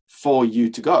place for you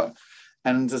to go.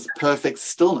 And this perfect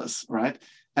stillness, right?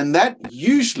 And that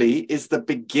usually is the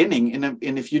beginning.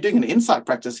 And if you're doing an insight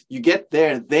practice, you get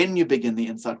there, then you begin the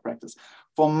insight practice.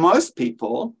 For most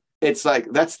people, it's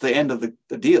like, that's the end of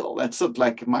the deal. That's sort of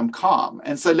like, I'm calm.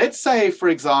 And so let's say, for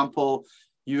example,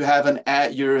 you have an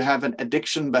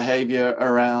addiction behavior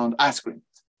around ice cream.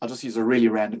 I'll just use a really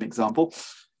random example.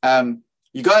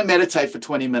 You go and meditate for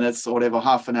 20 minutes or whatever,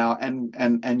 half an hour,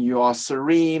 and you are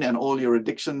serene, and all your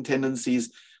addiction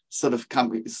tendencies sort of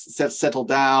settle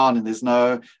down, and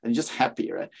you're just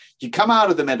happy, right? You come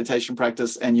out of the meditation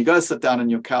practice and you go sit down on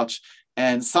your couch,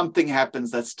 and something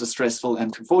happens that's distressful,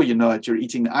 and before you know it, you're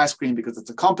eating the ice cream because it's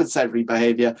a compensatory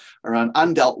behavior around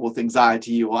undealt with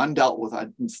anxiety or undealt with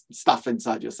stuff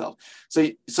inside yourself.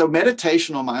 So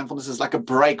meditation or mindfulness is like a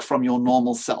break from your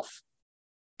normal self.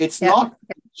 It's not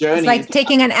a journey. It's like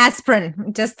taking an aspirin.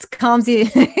 It just calms you,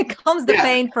 calms the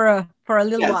pain for a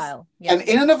little while. Yeah. And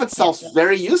in and of itself,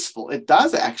 very useful. It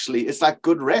does actually. It's like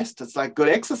good rest. It's like good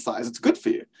exercise. It's good for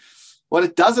you. What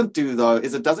it doesn't do, though,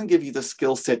 is it doesn't give you the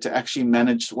skill set to actually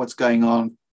manage what's going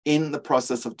on in the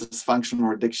process of dysfunction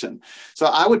or addiction.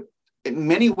 So in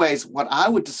many ways, what I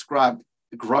would describe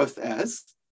growth as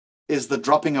is the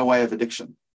dropping away of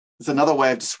addiction. It's another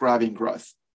way of describing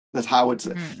growth. That's how I would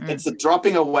say. It's the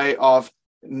dropping away of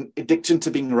addiction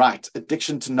to being right,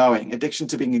 addiction to knowing, addiction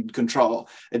to being in control,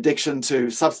 addiction to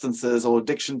substances, or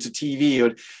addiction to TV.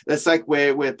 Or it's like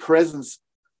where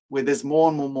there's more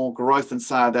and more growth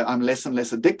inside, that I'm less and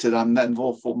less addicted. I'm then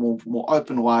for more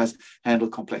open, wise, handle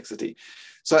complexity.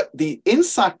 So the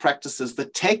insight practices, the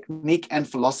technique and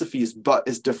philosophy is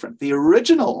different. The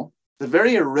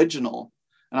very original,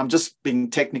 and I'm just being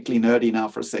technically nerdy now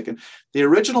for a second, the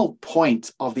original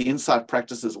point of the insight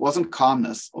practices wasn't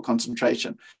calmness or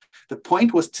concentration. The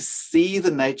point was to see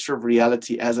the nature of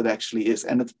reality as it actually is.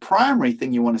 And the primary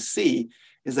thing you want to see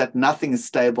is that nothing is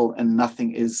stable and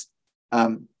nothing is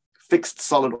fixed,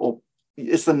 solid, or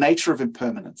it's the nature of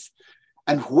impermanence.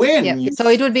 And so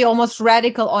it would be almost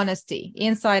radical honesty,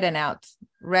 inside and out.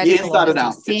 Radical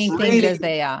honesty, seeing things as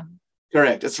they are.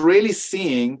 Correct. It's really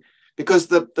seeing, because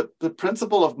the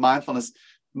principle of mindfulness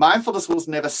was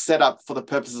never set up for the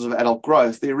purposes of adult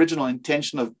growth. The original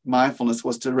intention of mindfulness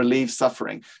was to relieve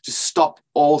suffering, to stop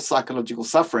all psychological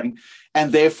suffering,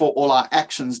 and therefore all our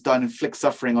actions don't inflict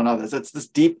suffering on others. It's this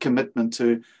deep commitment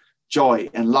to joy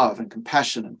and love and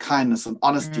compassion and kindness and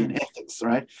honesty and ethics,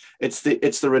 right? It's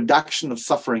the reduction of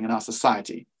suffering in our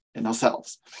society, in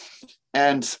ourselves.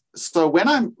 And so when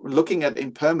I'm looking at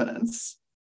impermanence,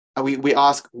 we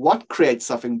ask what creates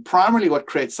suffering. Primarily what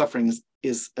creates suffering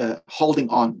is holding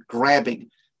on, grabbing,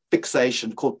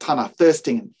 fixation, called tana,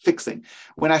 thirsting and fixing.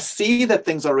 When I see that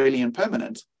things are really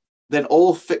impermanent, then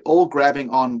all grabbing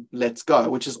on lets go,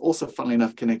 which is also, funnily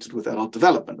enough, connected with adult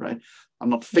development, right? I'm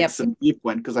not fixed at a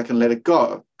viewpoint because I can let it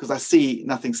go because I see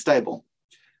nothing stable.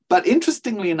 But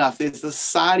interestingly enough, there's the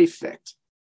side effect,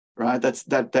 right?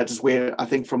 That is where I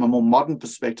think from a more modern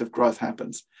perspective, growth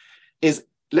happens. Is,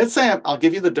 let's say I'll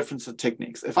give you the difference of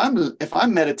techniques. If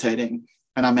I'm meditating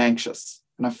and I'm anxious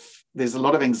and there's a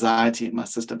lot of anxiety in my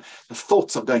system, the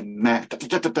thoughts are going mad.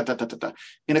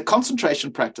 In a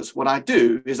concentration practice, what I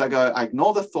do is I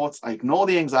ignore the thoughts, I ignore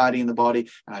the anxiety in the body,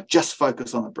 and I just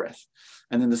focus on the breath.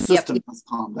 And then the system has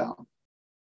calmed down.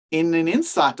 In an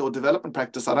insight or development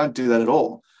practice, I don't do that at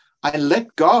all. I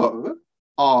let go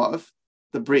of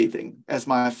the breathing as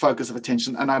my focus of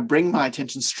attention, and I bring my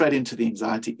attention straight into the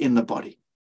anxiety in the body.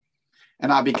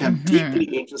 And I become deeply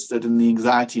interested in the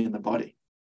anxiety in the body.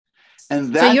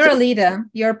 And so you're a leader,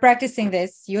 you're practicing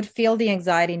this, you'd feel the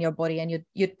anxiety in your body and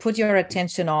you'd put your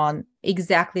attention on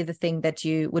exactly the thing that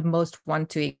you would most want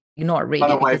to ignore, really,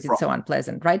 because it's so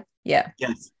unpleasant, right? Yeah.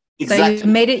 Yes, exactly.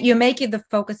 So you make it the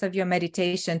focus of your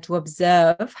meditation to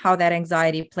observe how that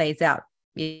anxiety plays out.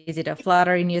 Is it a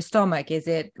flutter in your stomach? Is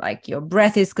it like your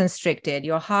breath is constricted?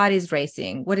 Your heart is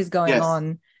racing? What is going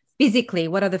on physically?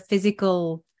 What are the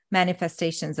physical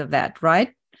manifestations of that,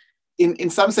 right? In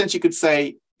some sense, you could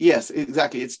say, yes,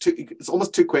 exactly. It's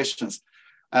almost two questions.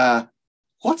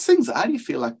 What's anxiety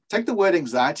feel like? Take the word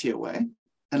anxiety away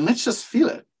and let's just feel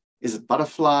it. Is it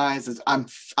butterflies?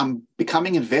 I'm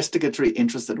becoming investigatory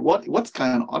interested. What's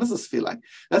going on? What does this feel like?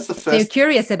 That's the first. So you're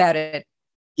curious about it.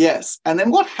 Yes. And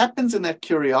then what happens in that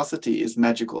curiosity is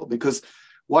magical, because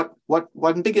what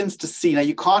one begins to see, now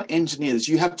you can't engineer this.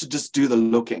 You have to just do the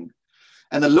looking.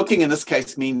 And the looking in this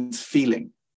case means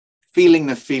feeling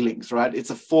the feelings, right? It's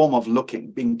a form of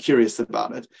looking, being curious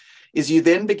about it, is you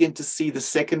then begin to see the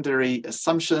secondary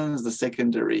assumptions, the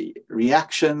secondary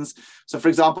reactions. So for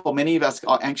example, many of us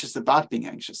are anxious about being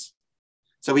anxious.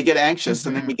 So we get anxious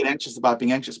and then we get anxious about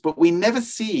being anxious, but we never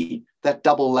see that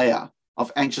double layer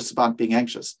of anxious about being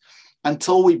anxious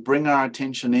until we bring our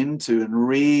attention into and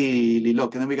really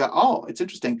look. And then we go, oh, it's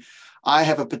interesting. I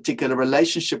have a particular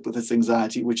relationship with this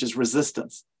anxiety, which is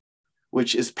resistance,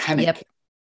 which is panic. Yep.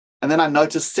 And then I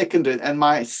notice secondary, and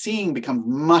my seeing becomes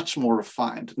much more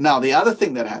refined. Now, the other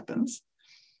thing that happens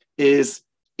is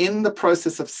in the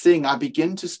process of seeing, I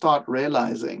begin to start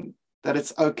realizing that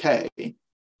it's okay.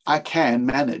 I can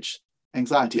manage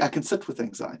anxiety. I can sit with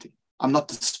anxiety. I'm not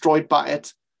destroyed by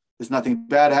it. There's nothing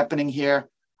bad happening here.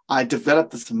 I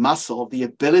developed this muscle, the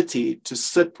ability to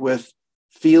sit with,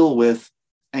 feel with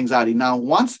anxiety. Now,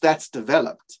 once that's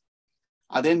developed,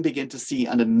 I then begin to see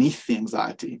underneath the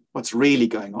anxiety what's really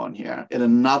going on here at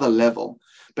another level.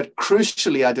 But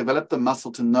crucially, I developed the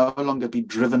muscle to no longer be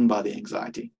driven by the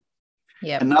anxiety.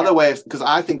 Another way, because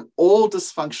I think all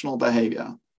dysfunctional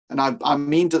behavior, and I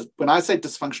mean, when I say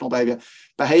dysfunctional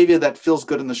behavior that feels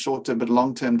good in the short term, but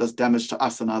long term does damage to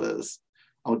us and others,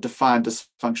 I would define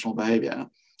dysfunctional behavior.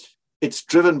 It's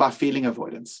driven by feeling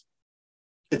avoidance.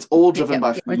 It's all driven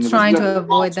by feeling avoidance. We're trying to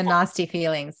avoid the nasty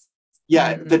feelings.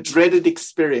 Yeah, the dreaded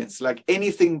experience, like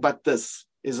anything but this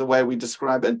is the way we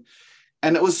describe it.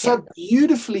 And it was so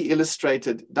beautifully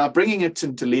illustrated. Now, bringing it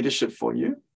into leadership for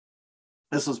you,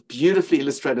 this was beautifully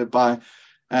illustrated by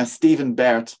Stephen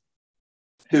Barrett,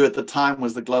 who at the time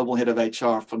was the global head of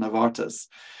HR for Novartis,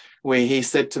 where he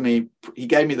said to me, he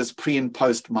gave me this pre and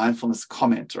post mindfulness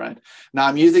comment, right? Now,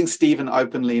 I'm using Stephen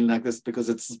openly like this because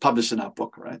it's published in our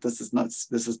book, right? This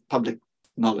is public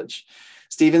knowledge.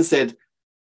 Stephen said,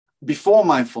 before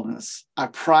mindfulness, I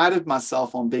prided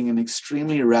myself on being an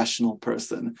extremely rational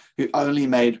person who only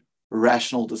made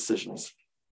rational decisions,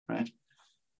 right?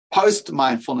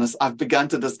 Post-mindfulness, I've begun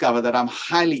to discover that I'm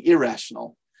highly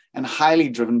irrational and highly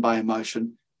driven by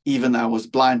emotion, even though I was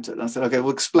blind to it. And I said, okay,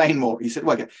 we'll explain more. He said,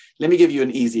 well, okay, let me give you an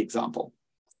easy example.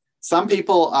 Some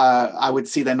people, I would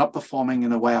see they're not performing in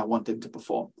the way I want them to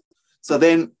perform. So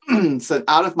then, so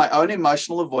out of my own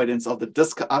emotional avoidance of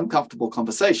the uncomfortable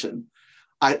conversation,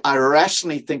 I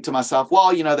rationally think to myself,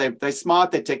 well, you know, they're smart,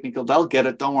 they're technical, they'll get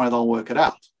it, don't worry, they'll work it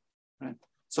out. Right?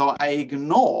 So I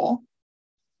ignore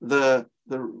the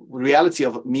reality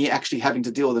of me actually having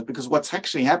to deal with it, because what's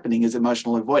actually happening is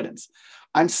emotional avoidance.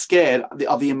 I'm scared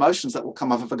of the emotions that will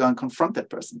come up if I go and confront that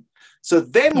person. So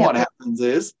then what happens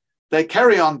is they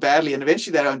carry on badly and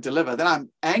eventually they don't deliver. Then I'm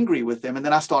angry with them and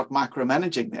then I start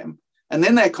micromanaging them. And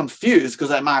then they're confused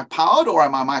because am I empowered or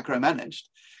am I micromanaged?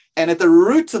 And at the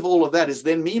root of all of that is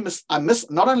then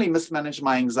not only mismanage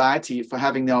my anxiety for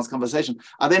having the honest conversation,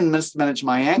 I then mismanage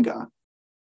my anger.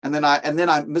 And then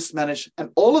I mismanage, and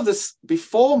all of this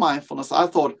before mindfulness, I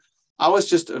thought I was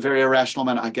just a very irrational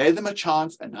man. I gave them a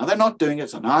chance and now they're not doing it.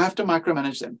 So now I have to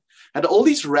micromanage them. And all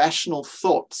these rational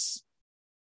thoughts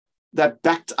that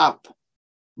backed up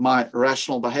my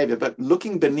rational behavior. But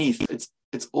looking beneath,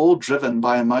 it's all driven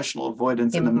by emotional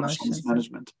avoidance and emotional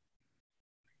mismanagement.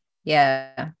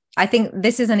 Yeah. I think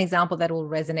this is an example that will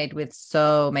resonate with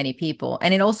so many people.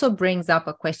 And it also brings up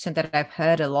a question that I've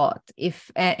heard a lot.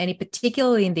 And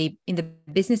particularly in the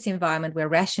business environment where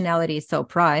rationality is so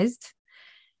prized,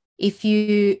 if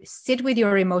you sit with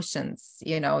your emotions,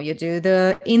 you do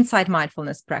the insight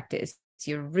mindfulness practice,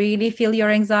 you really feel your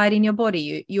anxiety in your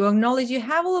body, you acknowledge you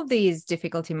have all of these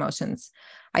difficult emotions.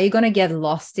 Are you going to get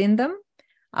lost in them?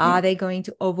 Are they going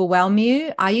to overwhelm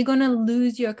you? Are you going to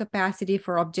lose your capacity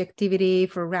for objectivity,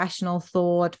 for rational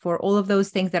thought, for all of those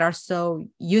things that are so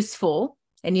useful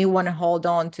and you want to hold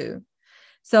on to?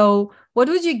 So what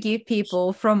would you give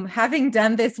people from having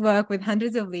done this work with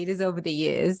hundreds of leaders over the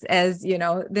years as,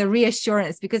 the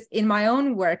reassurance? Because in my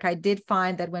own work, I did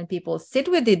find that when people sit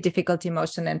with the difficult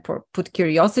emotion and put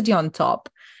curiosity on top,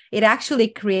 it actually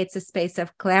creates a space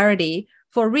of clarity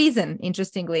for reason,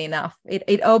 interestingly enough.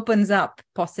 It opens up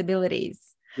possibilities.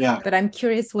 Yeah. But I'm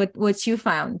curious what you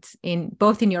found in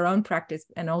both in your own practice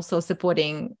and also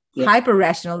supporting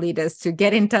hyper-rational leaders to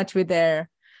get in touch with their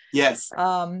Yes.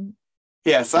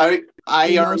 Yes, I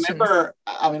remember,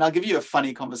 I'll give you a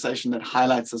funny conversation that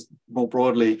highlights this more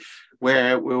broadly,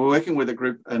 where we were working with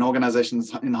an organization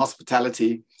in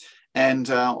hospitality. And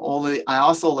I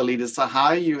asked all the leaders, so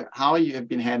how you have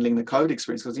been handling the COVID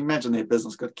experience? Because you imagine their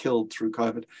business got killed through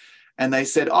COVID. And they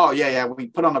said, oh, yeah, we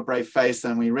put on a brave face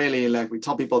and we really we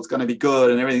tell people it's going to be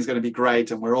good and everything's going to be great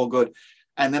and we're all good.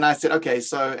 And then I said, okay,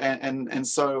 so and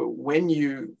so when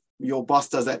your boss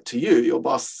does that to you, your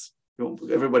boss,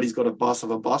 everybody's got a boss of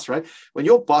a boss, right? When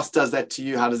your boss does that to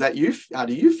you, how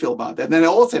do you feel about that? And then they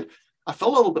all said, I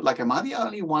felt a little bit like, am I the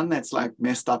only one that's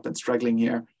messed up and struggling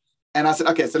here? And I said,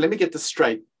 okay, so let me get this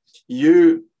straight.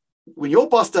 When your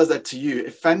boss does that to you,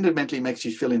 it fundamentally makes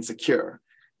you feel insecure.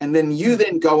 And then you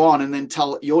then go on and then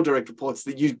tell your direct reports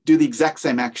that you do the exact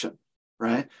same action,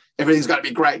 right? Everything's going to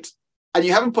be great. And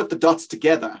you haven't put the dots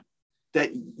together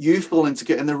that you feel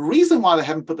insecure. And the reason why they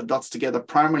haven't put the dots together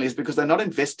primarily is because they're not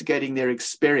investigating their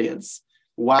experience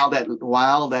while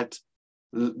that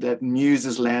news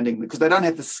is landing, because they don't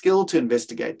have the skill to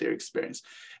investigate their experience.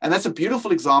 And that's a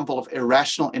beautiful example of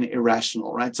irrational and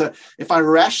irrational, right? So if I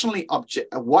rationally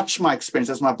watch my experience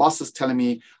as my boss is telling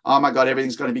me, oh my God,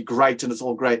 everything's going to be great and it's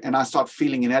all great, and I start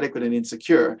feeling inadequate and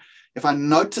insecure, if I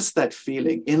notice that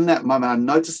feeling in that moment, I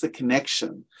notice the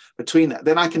connection between that,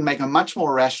 then I can make a much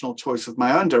more rational choice with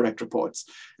my own direct reports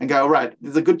and go, all right,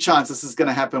 there's a good chance this is going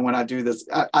to happen when I do this.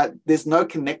 There's no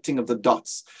connecting of the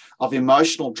dots of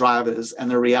emotional drivers and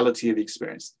the reality of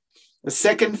experience. The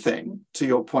second thing, to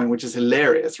your point, which is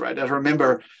hilarious, right? I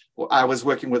remember I was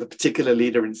working with a particular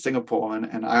leader in Singapore,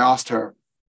 and I asked her,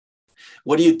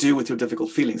 what do you do with your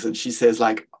difficult feelings? And she says,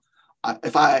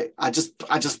 if I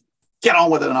just get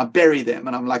on with it and I bury them.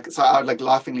 And I'm so I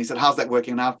laughingly said, how's that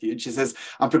working out for you? And she says,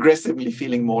 I'm progressively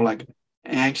feeling more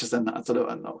anxious and that sort of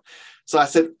unknown. So I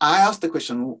said, I asked the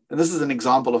question, and this is an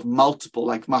example of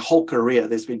multiple, my whole career,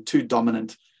 there's been two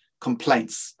dominant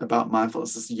complaints about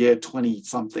mindfulness, this year 20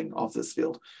 something of this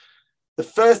field. The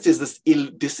first is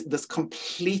this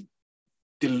complete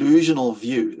delusional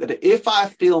view that if I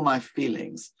feel my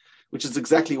feelings, which is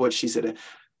exactly what she said,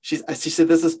 she said,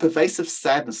 there's this pervasive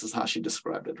sadness is how she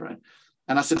described it, right?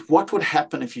 And I said, what would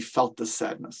happen if you felt this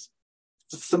sadness?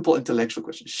 It's a simple intellectual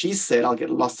question. She said, I'll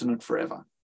get lost in it forever.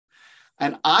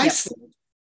 And I said,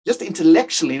 just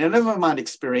intellectually, and never mind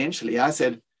experientially, I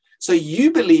said, so you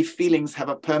believe feelings have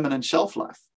a permanent shelf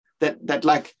life, that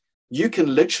you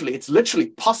can it's literally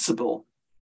possible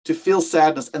to feel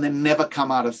sadness and then never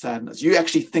come out of sadness. You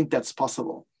actually think that's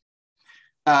possible.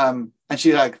 And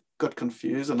she got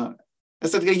confused, and I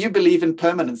said, you believe in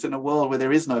permanence in a world where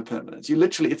there is no permanence.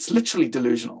 It's literally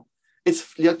delusional.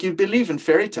 It's like you believe in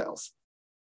fairy tales.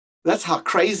 That's how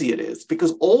crazy it is,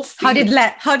 because all feelings...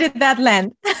 How did that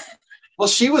land? Well,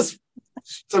 she was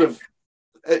sort of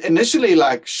initially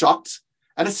shocked,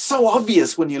 and it's so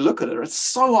obvious when you look at it. It's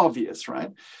so obvious,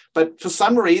 right? But for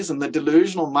some reason, the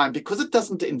delusional mind, because it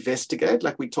doesn't investigate,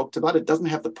 like we talked about, it doesn't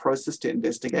have the process to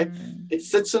investigate. It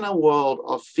sits in a world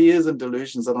of fears and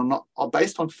delusions that are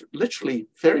based on literally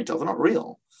fairy tales. They're not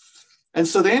real. And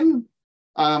so then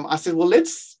I said, well,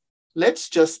 let's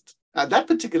just That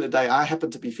particular day, I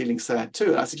happened to be feeling sad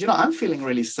too. And I said, I'm feeling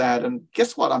really sad. And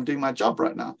guess what? I'm doing my job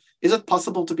right now. Is it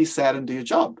possible to be sad and do your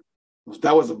job?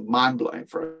 That was mind-blowing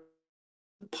for her.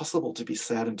 Possible to be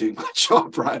sad and doing my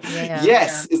job, right? Yeah.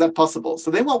 Yes. Is that possible?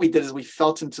 So then what we did is we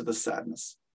felt into the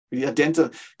sadness. We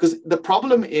identified, because the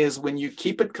problem is when you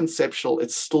keep it conceptual,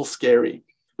 it's still scary.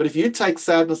 But if you take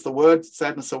sadness, the word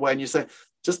sadness away, and you say,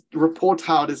 just report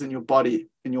how it is in your body,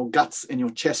 in your guts, in your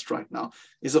chest right now.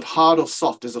 Is it hard or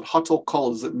soft? Is it hot or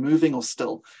cold? Is it moving or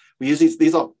still? We use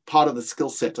these are part of the skill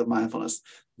set of mindfulness,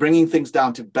 bringing things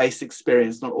down to base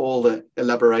experience, not all the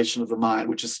elaboration of the mind,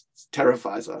 which is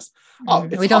terrifies us.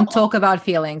 We don't talk about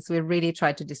feelings. We really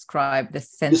try to describe the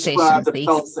sensations,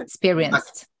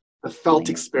 the felt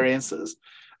experiences.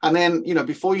 And then,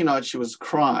 before you know it, she was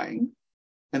crying.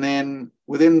 And then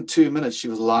within 2 minutes, she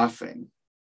was laughing.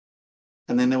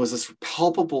 And then there was this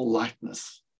palpable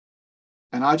lightness.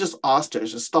 And I just asked her, I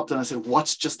just stopped and I said,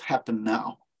 what's just happened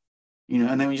now?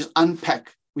 And then we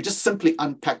just simply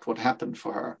unpacked what happened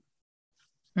for her.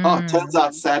 It turns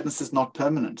out sadness is not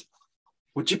permanent.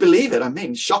 Would you believe it? I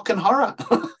mean, shock and horror.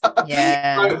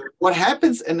 Yeah. So what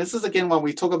happens, and this is again what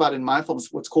we talk about in mindfulness,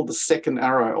 what's called the second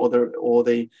arrow,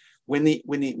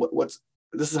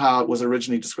 this is how it was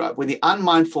originally described. When the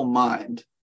unmindful mind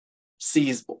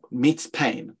meets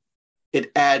pain,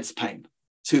 it adds pain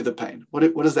to the pain. What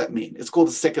does that mean? It's called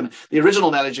the original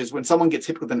analogy is when someone gets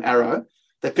hit with an arrow,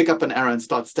 they pick up an arrow and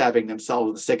start stabbing themselves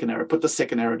with the second arrow, put the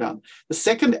second arrow down. The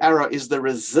second arrow is the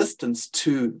resistance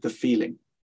to the feeling.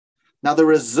 Now, the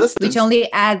resistance, which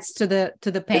only adds to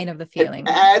the pain of the feeling. It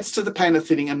adds to the pain of the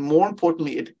feeling, and more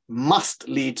importantly, it must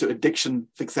lead to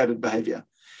addiction-fixated behavior.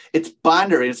 It's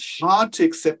binary. It's hard to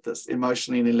accept this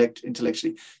emotionally and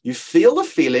intellectually. You feel the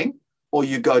feeling, or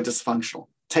you go dysfunctional.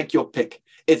 Take your pick.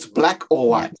 It's black or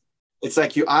white. Yeah. It's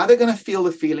like you're either going to feel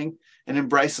the feeling and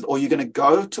embrace it, or you're going to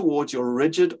go towards your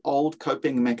rigid old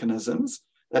coping mechanisms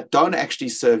that don't actually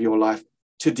serve your life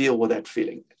to deal with that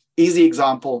feeling. Easy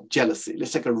example, jealousy.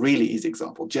 Let's take a really easy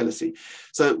example, jealousy.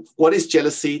 So what is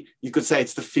jealousy? You could say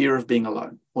it's the fear of being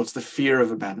alone, or it's the fear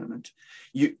of abandonment.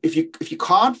 If you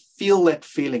can't feel that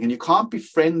feeling and you can't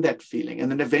befriend that feeling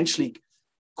and then eventually,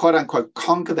 quote unquote,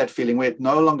 conquer that feeling where it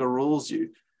no longer rules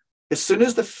you, as soon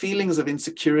as the feelings of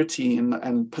insecurity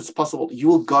and possible, you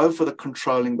will go for the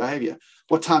controlling behavior.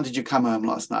 What time did you come home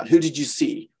last night? Who did you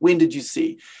see? When did you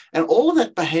see? And all of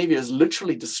that behavior is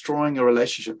literally destroying your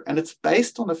relationship. And it's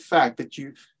based on the fact that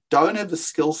you don't have the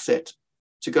skill set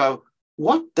to go,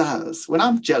 when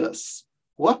I'm jealous,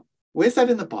 where's that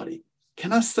in the body?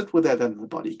 Can I sit with that in the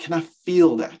body? Can I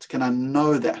feel that? Can I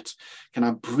know that? Can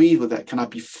I breathe with that? Can I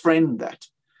befriend that?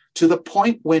 To the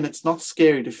point when it's not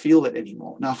scary to feel that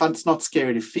anymore. Now, if it's not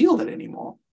scary to feel that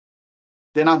anymore,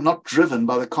 then I'm not driven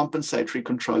by the compensatory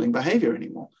controlling behavior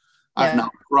anymore. Yeah. I've now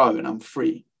grown, I'm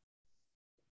free.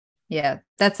 Yeah,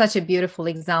 that's such a beautiful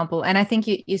example. And I think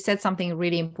you said something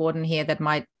really important here that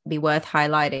might be worth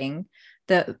highlighting.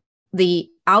 The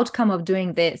outcome of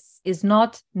doing this is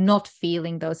not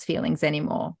feeling those feelings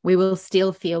anymore. We will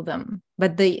still feel them.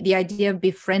 But the idea of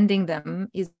befriending them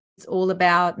is all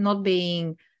about not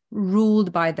being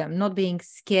ruled by them, not being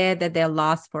scared that they'll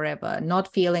last forever,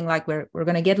 not feeling like we're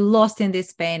going to get lost in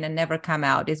this pain and never come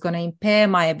out. It's going to impair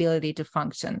my ability to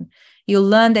function. You'll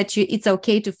learn that it's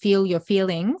okay to feel your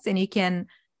feelings, and you can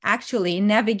actually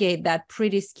navigate that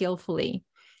pretty skillfully.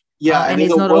 Yeah, and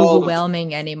it's not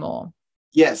overwhelming anymore.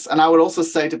 Yes, and I would also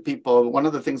say to people, one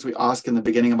of the things we ask in the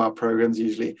beginning of our programs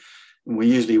usually, and we're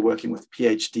usually working with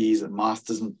PhDs and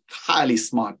masters and highly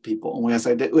smart people, and we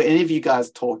say, were any of you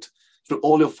guys taught through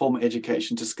all your formal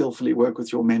education to skillfully work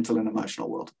with your mental and emotional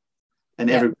world? And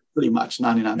pretty much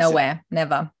 99%. Nowhere,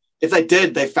 never. If they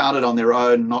did, they found it on their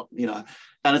own, not,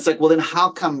 and it's like, well, then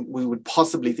how come we would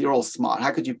possibly, you're all smart,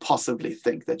 how could you possibly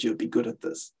think that you'd be good at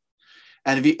this?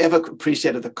 And have you ever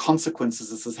appreciated the consequences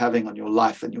this is having on your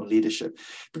life and your leadership?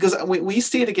 Because we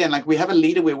see it again, like we have a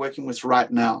leader we're working with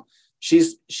right now. She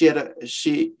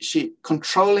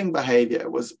controlling behavior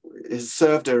has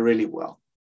served her really well.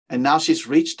 And now she's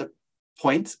reached a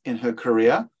point in her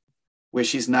career where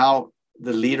she's now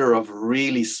the leader of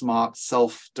really smart,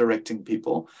 self-directing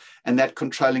people. And that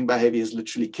controlling behavior is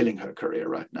literally killing her career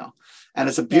right now. And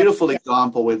it's a beautiful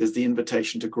example where there's the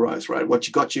invitation to growth, right?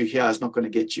 What got you here is not going to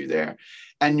get you there.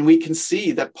 And we can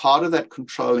see that part of that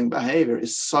controlling behavior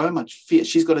is so much fear.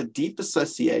 She's got a deep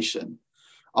association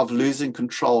of losing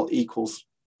control equals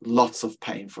lots of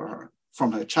pain for her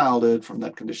from her childhood, from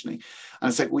that conditioning. And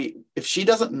it's like if she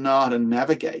doesn't know how to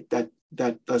navigate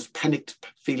those panicked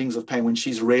feelings of pain when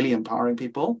she's really empowering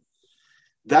people,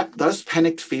 those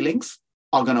panicked feelings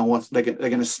are going to they're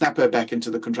going to snap her back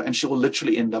into the control, and she will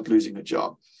literally end up losing her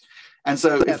job. And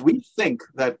so Yep.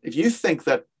 if you think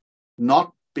that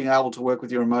not being able to work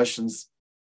with your emotions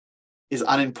is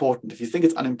unimportant, if you think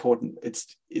it's unimportant,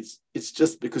 it's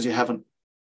just because you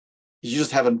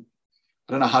just haven't,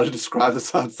 I don't know how to describe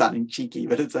this without sounding cheeky,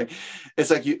 but it's like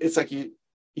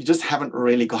you just haven't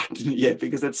really gotten it yet,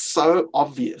 because it's so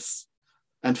obvious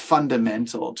and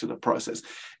fundamental to the process.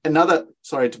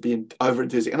 Sorry to be over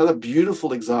enthusiastic, another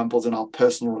beautiful examples in our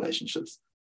personal relationships.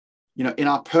 In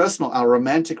our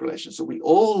romantic relationships, we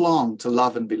all long to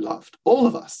love and be loved. All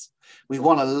of us. We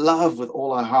want to love with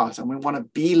all our heart, and we want to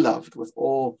be loved with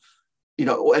all,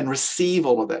 and receive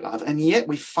all of that love. And yet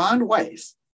we find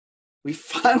ways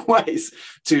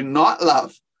to not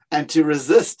love and to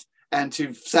resist and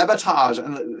to sabotage.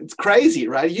 And it's crazy,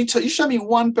 right? You show me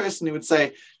one person who would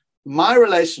say, my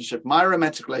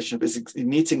romantic relationship is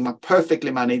meeting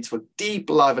perfectly my needs for deep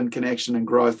love and connection and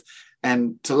growth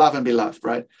and to love and be loved,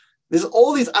 right? There's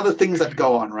all these other things that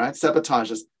go on, right?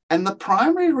 Sabotages. And the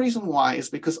primary reason why is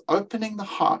because opening the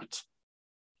heart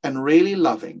and really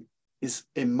loving is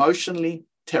emotionally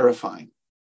terrifying.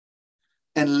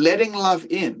 And letting love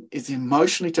in is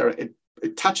emotionally terrifying.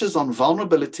 It touches on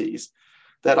vulnerabilities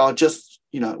that are just,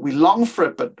 we long for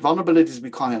it, but vulnerabilities we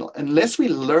can't handle. Unless we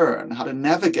learn how to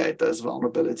navigate those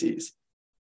vulnerabilities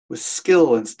with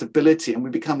skill and stability, and we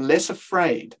become less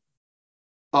afraid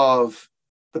of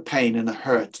the pain and the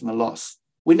hurt and the loss,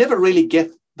 we never really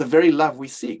get the very love we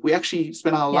seek. We actually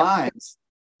spend our lives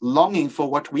longing for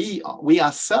what we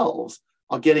ourselves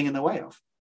are getting in the way of.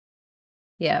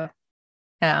 Yeah.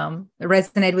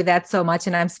 Resonate with that so much,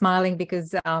 and I'm smiling because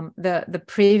the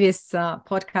previous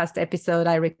podcast episode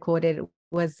I recorded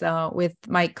was with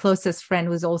my closest friend,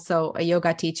 who's also a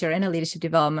yoga teacher and a leadership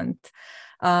development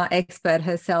expert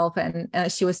herself, and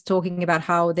she was talking about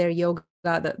how their yoga,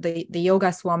 the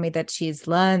yoga swami that she's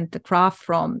learned the craft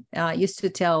from, used to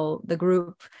tell the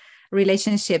group,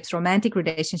 romantic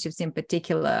relationships in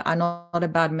particular, are not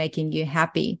about making you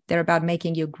happy. They're about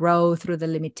making you grow through the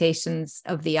limitations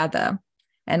of the other.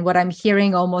 And what I'm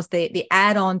hearing, almost the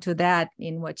add-on to that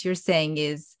in what you're saying,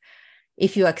 is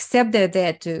if you accept they're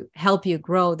there to help you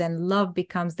grow, then love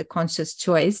becomes the conscious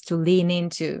choice to lean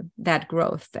into that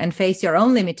growth and face your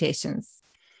own limitations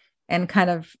and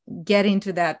kind of get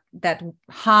into that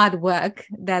hard work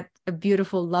that a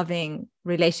beautiful, loving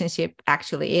relationship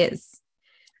actually is.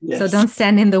 Yes. So don't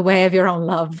stand in the way of your own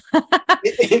love.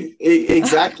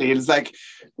 Exactly. It's like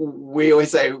we always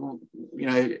say,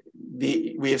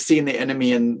 we have seen the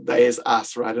enemy and they is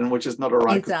us, right? And which is not a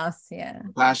right. It's us, yeah.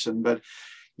 Passion, but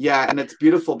yeah, and it's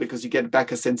beautiful because you get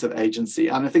back a sense of agency.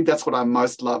 And I think that's what I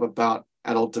most love about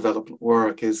adult development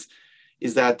work is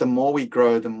that the more we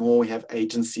grow, the more we have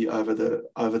agency over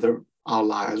our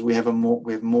lives. We have more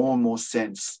and more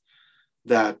sense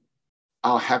that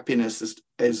our happiness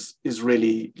is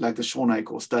really like the Sean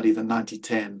Aker study, the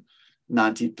 90-10.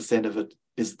 90% of it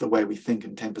is the way we think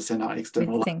and 10% our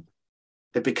external life.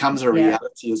 It becomes a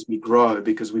reality as we grow,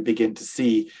 because we begin to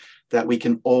see that we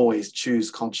can always choose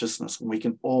consciousness, and we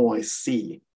can always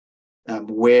see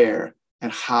where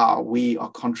and how we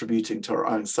are contributing to our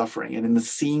own suffering. And in the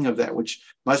seeing of that, which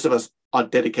most of us are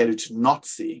dedicated to not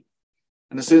see,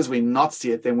 and as soon as we not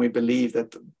see it, then we believe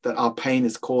that our pain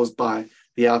is caused by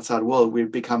the outside world. We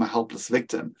become a helpless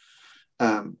victim.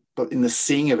 But in the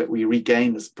seeing of it, we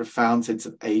regain this profound sense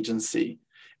of agency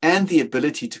and the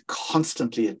ability to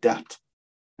constantly adapt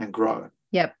and grow.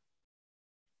 Yep.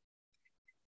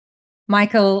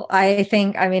 Michael, I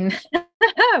think,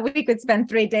 we could spend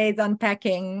 3 days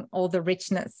unpacking all the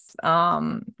richness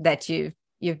that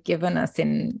you've given us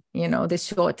in, this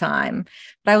short time.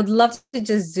 But I would love to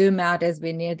just zoom out as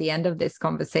we're near the end of this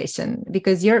conversation,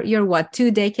 because you're what,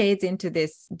 2 decades into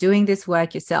this, doing this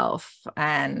work yourself,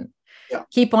 and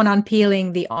keep on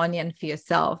unpeeling the onion for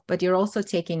yourself, but you're also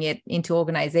taking it into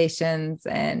organizations,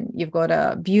 and you've got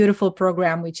a beautiful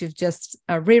program which you've just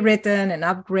rewritten and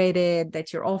upgraded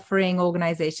that you're offering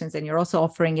organizations, and you're also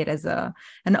offering it as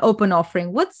an open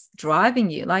offering. What's driving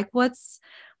you? Like, what's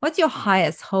your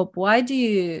highest hope? Why do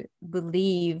you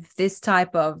believe this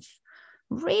type of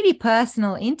really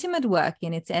personal, intimate work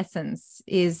in its essence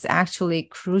is actually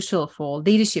crucial for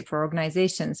leadership, for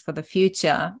organizations, for the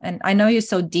future? And I know you're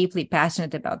so deeply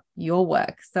passionate about your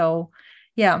work. So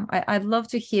yeah, I'd love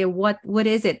to hear what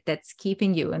is it that's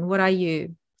keeping you, and what are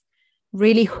you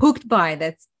really hooked by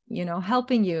that's,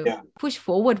 helping you push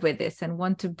forward with this and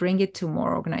want to bring it to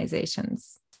more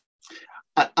organizations?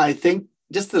 I think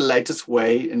just the latest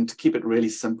way, and to keep it really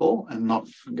simple and not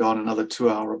go on another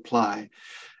 2-hour reply,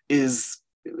 is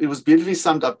it was beautifully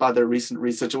summed up by the recent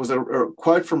research. It was a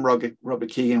quote from Robert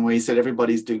Keegan where he said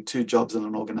everybody's doing two jobs in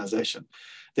an organization.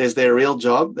 There's their real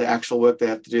job, the actual work they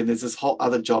have to do, and there's this whole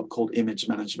other job called image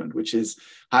management, which is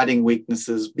hiding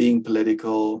weaknesses, being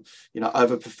political,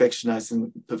 over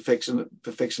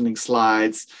perfectioning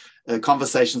slides,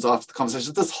 conversations after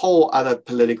conversations, this whole other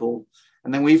political.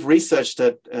 And then we've researched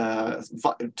it,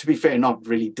 to be fair, not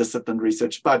really disciplined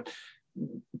research, but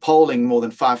polling more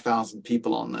than 5,000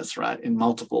 people on this, right, in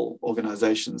multiple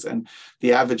organizations. And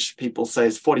the average people say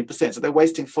is 40%. So they're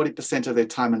wasting 40% of their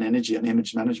time and energy on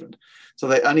image management. So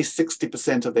they only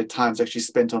 60% of their time is actually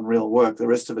spent on real work. The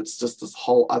rest of it's just this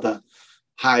whole other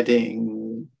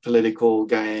hiding political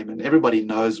game. And everybody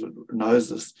knows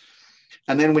this.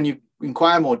 And then when you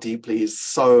inquire more deeply, there's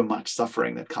so much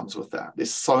suffering that comes with that.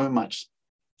 There's so much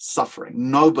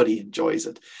suffering. Nobody enjoys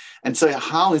it. And so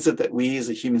how is it that we as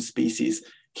a human species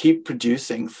keep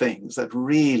producing things that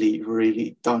really,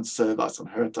 really don't serve us and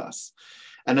hurt us?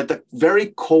 And at the very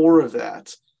core of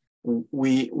that,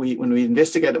 we when we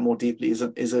investigate it more deeply, is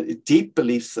a deep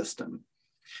belief system.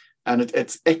 And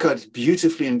it's echoed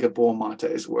beautifully in Gabor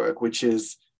Mate's work, which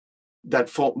is that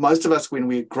for most of us, when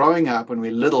we're growing up, when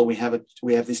we're little, we have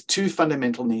these two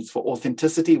fundamental needs for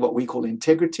authenticity, what we call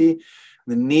integrity,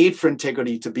 the need for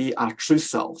integrity to be our true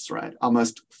selves, right? Our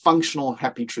most functional,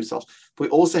 happy true selves. We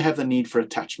also have the need for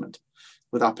attachment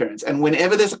with our parents. And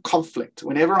whenever there's a conflict,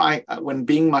 when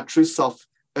being my true self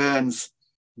earns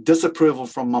disapproval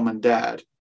from mom and dad,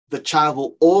 the child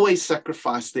will always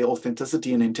sacrifice their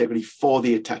authenticity and integrity for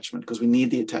the attachment, because we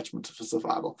need the attachment for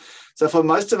survival. So for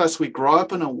most of us, we grow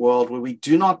up in a world where we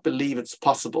do not believe it's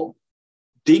possible.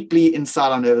 Deeply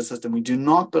inside our nervous system, we do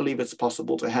not believe it's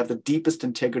possible to have the deepest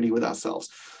integrity with ourselves,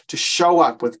 to show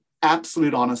up with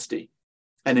absolute honesty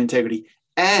and integrity,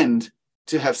 and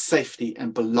to have safety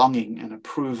and belonging and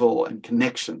approval and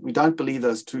connection. We don't believe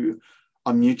those two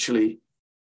are mutually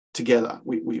together.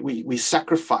 We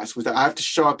sacrifice with that. I have to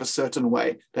show up a certain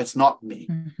way. That's not me.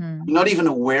 Mm-hmm. I'm not even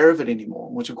aware of it anymore,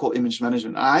 which we call image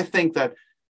management. And I think that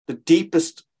the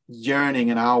deepest yearning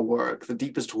in our work, the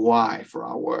deepest why for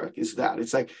our work is that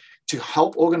it's like to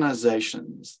help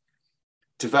organizations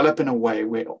develop in a way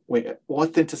where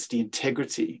authenticity,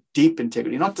 integrity, deep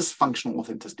integrity, not dysfunctional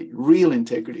authenticity, real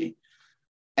integrity,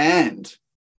 and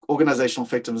organizational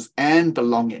effectiveness and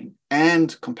belonging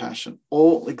and compassion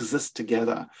all exist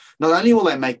together. Not only will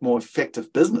they make more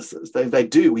effective businesses, they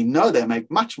do, we know they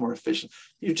make much more efficient.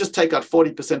 You just take out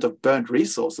 40% of burnt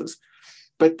resources,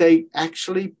 but they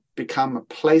actually become a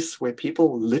place where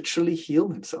people literally heal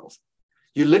themselves.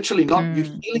 You're literally not, you're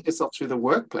healing yourself through the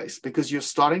workplace because you're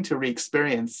starting to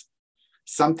re-experience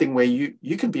something where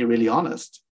you can be really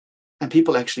honest and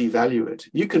people actually value it.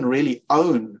 You can really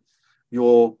own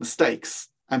your mistakes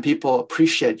and people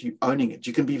appreciate you owning it.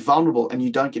 You can be vulnerable and you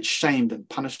don't get shamed and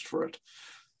punished for it,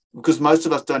 because most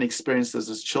of us don't experience this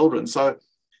as children. So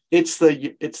it's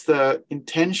the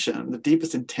intention, the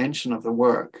deepest intention of the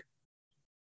work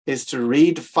is to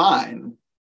redefine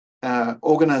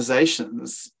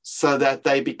organizations so that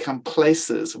they become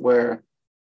places where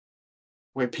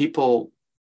people,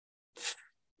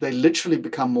 they literally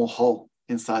become more whole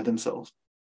inside themselves.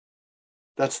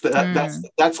 That's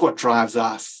what drives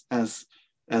us as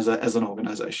an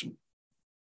organization.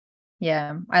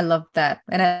 Yeah, I love that.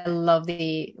 And I love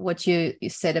what you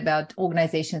said about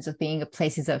organizations of being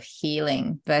places of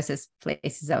healing versus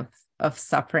places of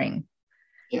suffering.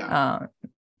 Yeah.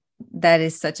 That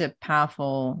is such a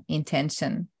powerful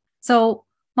intention. So,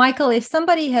 Michael, if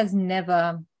somebody has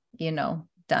never,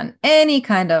 done any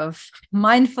kind of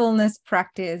mindfulness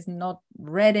practice, not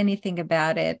read anything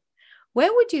about it, where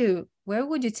would you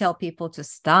tell people to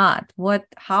start?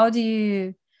 How do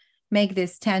you make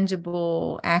this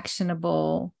tangible,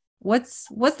 actionable? What's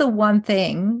the one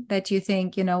thing that you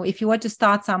think, if you were to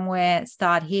start somewhere,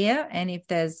 start here, and if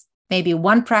there's maybe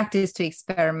one practice to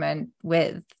experiment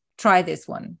with, try this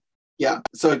one? Yeah.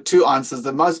 So two answers.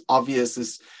 The most obvious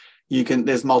is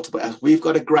there's multiple apps. We've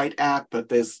got a great app, but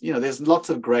there's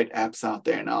lots of great apps out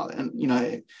there now. And,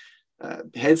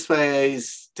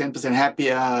 Headspace, 10%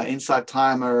 Happier, Insight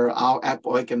Timer, our app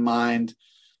Awaken Mind.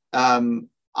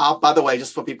 By the way,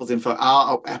 just for people's info,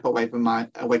 our app Awaken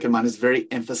Mind is very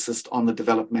emphasis on the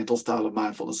developmental style of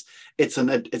mindfulness. It's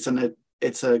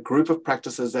a group of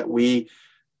practices that we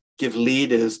give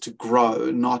leaders to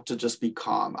grow, not to just be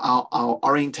calm. Our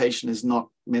orientation is not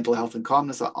mental health and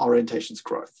calmness. Our orientation is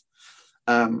growth.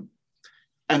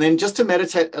 And then just to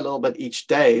meditate a little bit each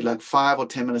day, like 5 or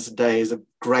 10 minutes a day, is a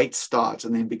great start,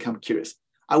 and then become curious.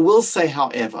 I will say,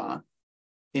 however,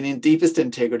 in deepest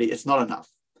integrity, it's not enough.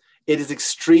 It is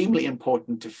extremely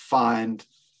important to find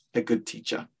a good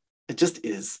teacher. It just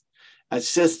is.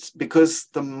 It's just because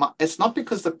it's not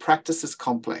because the practice is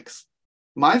complex.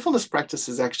 Mindfulness practice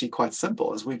is actually quite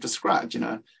simple, as we've described,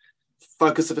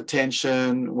 focus of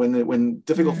attention, when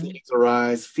difficult feelings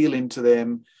arise, feel into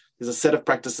them. There's a set of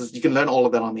practices. You can learn all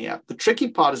of that on the app. The tricky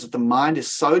part is that the mind is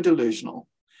so delusional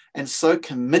and so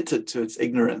committed to its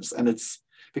ignorance. And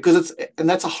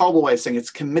that's a horrible way of saying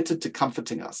it's committed to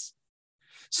comforting us.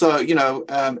 So,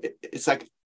 it's like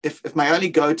if my only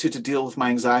go-to deal with my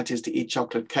anxiety is to eat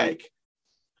chocolate cake,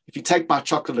 if you take my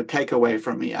chocolate cake away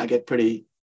from me, I get pretty,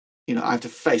 I have to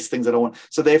face things I don't want.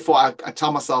 So therefore, I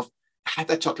tell myself,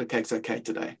 that chocolate cake's okay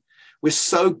today. We're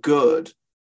so good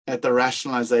at the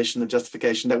rationalization, the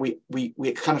justification, that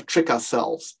we kind of trick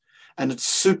ourselves. And it's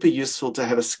super useful to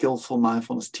have a skillful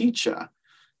mindfulness teacher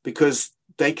because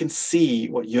they can see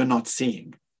what you're not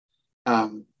seeing.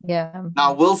 Now,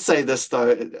 I will say this,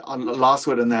 though, on the last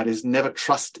word on that is never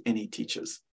trust any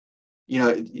teachers.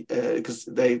 Because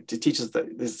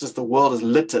the world is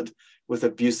littered with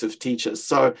abusive teachers.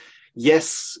 So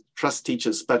yes, trust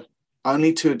teachers, but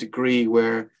only to a degree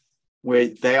where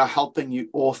they are helping you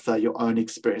author your own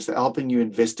experience. They're helping you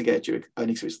investigate your own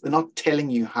experience. They're not telling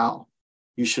you how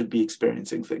you should be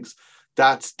experiencing things.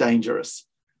 That's dangerous.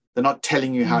 They're not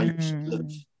telling you how you should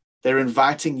live. They're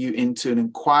inviting you into an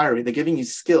inquiry. They're giving you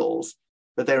skills,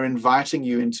 but they're inviting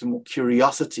you into more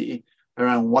curiosity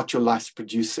around what your life's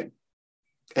producing.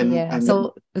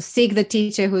 So seek the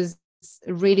teacher who's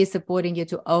really supporting you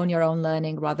to own your own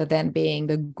learning rather than being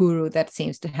the guru that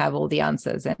seems to have all the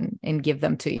answers and give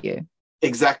them to you.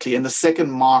 Exactly. And the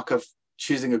second mark of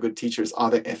choosing a good teacher is,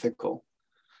 are they ethical?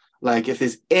 Like if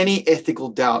there's any ethical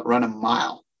doubt, run a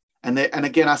mile. And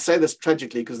again, I say this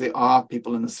tragically because there are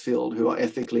people in this field who are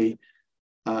ethically,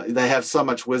 they have so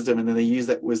much wisdom and then they use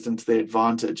that wisdom to their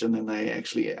advantage and then they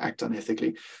actually act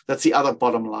unethically. That's the other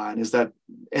bottom line, is that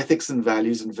ethics and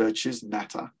values and virtues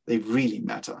matter. They really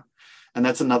matter. And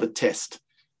that's another test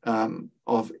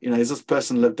of, does this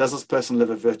person live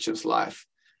a virtuous life?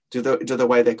 Do the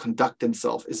way they conduct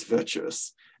themselves is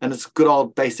virtuous? And it's good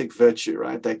old basic virtue,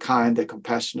 right? They're kind, they're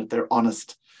compassionate, they're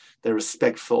honest, they're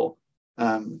respectful.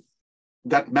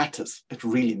 That matters. It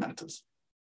really matters.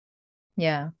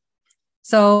 Yeah.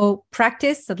 So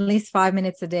practice at least 5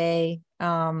 minutes a day,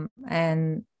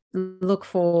 and look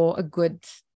for a good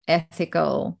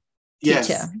ethical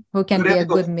teacher who can be a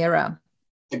good mirror.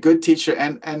 A good teacher,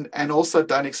 and also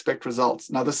don't expect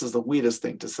results. Now, this is the weirdest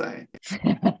thing to say.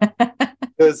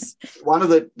 Because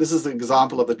this is the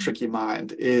example of the tricky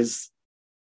mind, is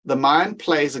the mind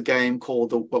plays a game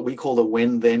called what we call the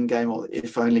when-then game, or the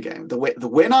if-only game. The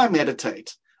when I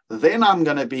meditate, then I'm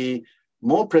going to be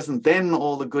more present, then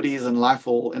all the goodies in life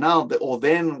or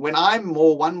then when I'm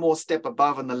one more step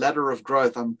above in the ladder of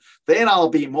growth, then I'll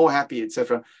be more happy,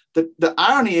 etc. The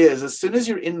irony is, as soon as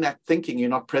you're in that thinking, you're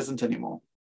not present anymore.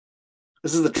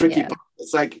 This is the tricky part.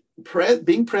 It's like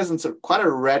being present is quite a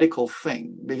radical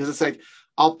thing, because it's like,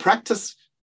 I'll practice.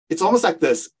 It's almost like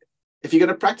this. If you're going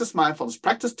to practice mindfulness,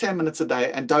 practice 10 minutes a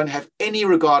day and don't have any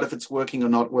regard if it's working or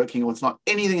not working, or it's not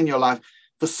anything in your life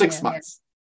for 6 months.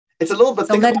 It's a little bit.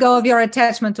 So let go of your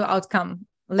attachment to outcome.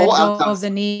 Let go of the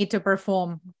need to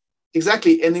perform.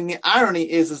 Exactly. And then the irony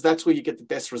is that's where you get the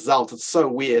best result. It's so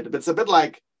weird, but it's a bit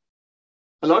like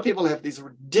a lot of people have these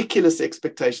ridiculous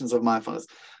expectations of mindfulness.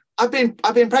 I've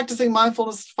been practicing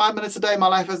mindfulness 5 minutes a day. My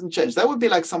life hasn't changed. That would be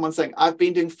like someone saying, I've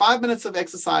been doing 5 minutes of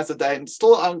exercise a day and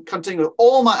still I'm continuing with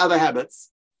all my other habits.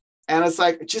 And it's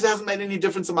like, it just hasn't made any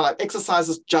difference in my life. Exercise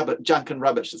is junk and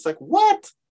rubbish. It's like,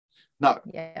 what? No.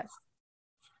 Yes.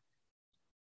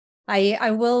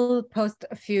 I will post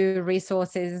a few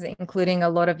resources, including a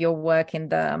lot of your work in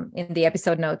the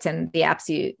episode notes and the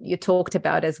apps you talked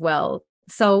about as well.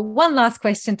 So one last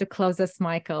question to close us,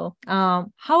 Michael. How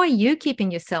are you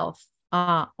keeping yourself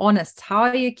honest? How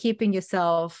are you keeping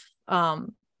yourself,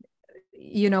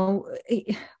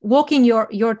 walking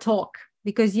your talk?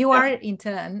 Because you are in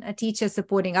turn a teacher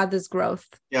supporting others' growth.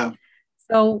 Yeah.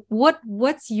 So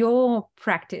what's your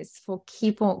practice for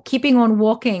keeping on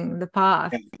walking the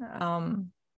path?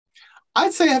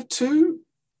 I'd say I have two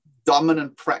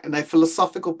dominant and they're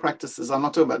philosophical practices. I'm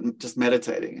not talking about just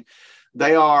meditating.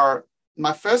 They are,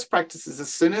 my first practice is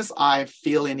as soon as I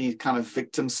feel any kind of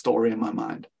victim story in my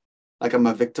mind, like I'm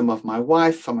a victim of my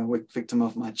wife, I'm a victim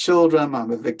of my children,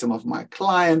 I'm a victim of my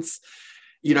clients.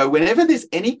 Whenever there's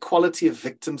any quality of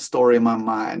victim story in my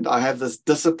mind, I have this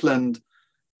disciplined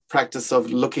practice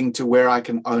of looking to where I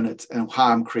can own it and how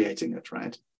I'm creating it,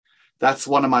 right? That's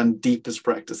one of my deepest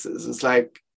practices. It's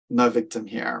like, no victim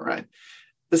here, right?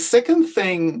 The second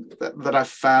thing that I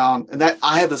found, and that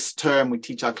I have this term we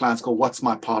teach our clients called, what's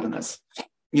my part in this?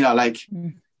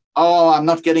 Oh, I'm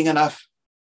not getting enough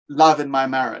love in my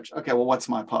marriage. Okay, well, what's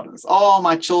my part in this? Oh,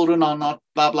 my children are not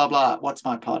blah, blah, blah. What's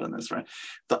my part in this, right?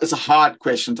 It's a hard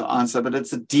question to answer, but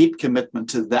it's a deep commitment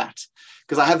to that.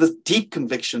 Because I have this deep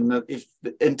conviction that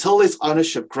until there's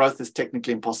ownership, growth is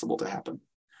technically impossible to happen.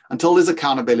 Until there's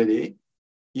accountability,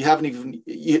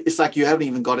 it's like you haven't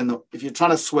even got in the, if you're trying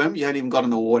to swim, you haven't even got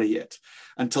in the water yet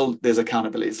until there's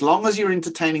accountability. As long as you're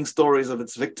entertaining stories of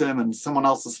its victim and someone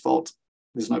else's fault,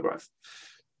 there's no growth.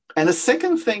 And the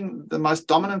second thing, the most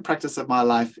dominant practice of my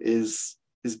life is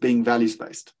being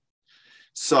values-based.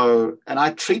 So, and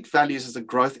I treat values as a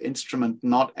growth instrument,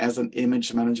 not as an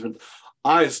image management.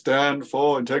 I stand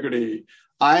for integrity.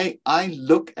 I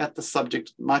look at the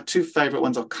subject. My two favorite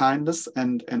ones are kindness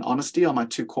and honesty are my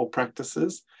two core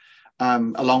practices,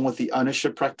 along with the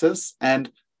ownership practice.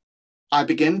 And I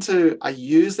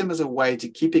use them as a way to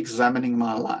keep examining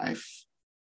my life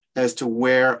as to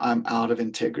where I'm out of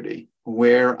integrity,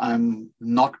 where I'm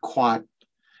not quite.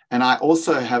 And I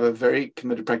also have a very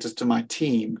committed practice to my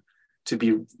team to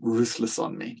be ruthless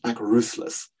on me, like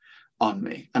ruthless on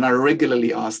me. And I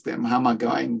regularly ask them, how am I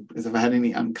going? Have I had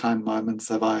any unkind moments?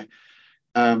 Have I,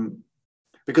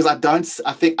 because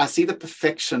I think I see the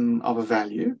perfection of a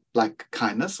value like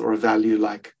kindness or a value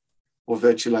like, or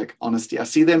virtue like honesty. I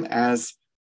see them as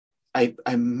a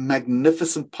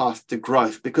magnificent path to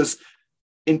growth, because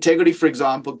integrity, for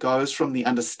example, goes from the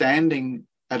understanding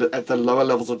at the lower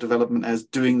levels of development as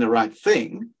doing the right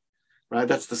thing, right?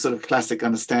 That's the sort of classic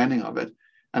understanding of it.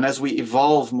 And as we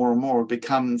evolve more and more, it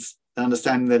becomes the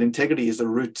understanding that integrity is the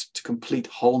route to complete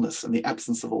wholeness and the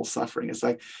absence of all suffering.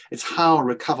 It's how I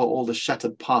recover all the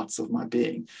shattered parts of my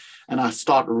being. And I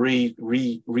start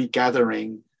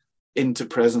regathering into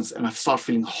presence, and I start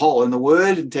feeling whole. And the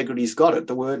word integrity's got it.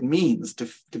 The word means to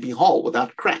be whole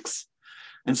without cracks.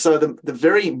 And so the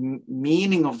very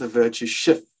meaning of the virtue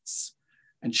shifts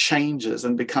and changes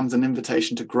and becomes an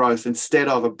invitation to growth instead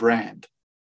of a brand.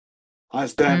 I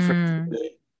stand for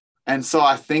integrity. And so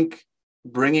I think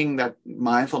bringing that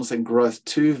mindfulness and growth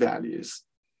to values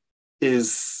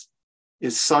is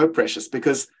so precious,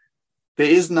 because there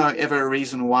is no ever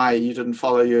reason why you didn't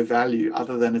follow your value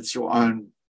other than it's your own.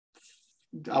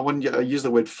 I wouldn't use the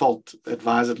word fault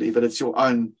advisedly, but it's your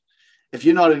own. If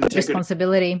you're not in integrity,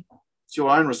 responsibility. It's your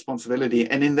own responsibility.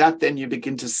 And in that, then you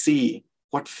begin to see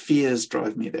what fears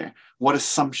drove me there, what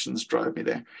assumptions drove me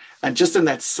there. And just in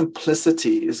that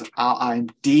simplicity is how I'm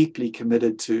deeply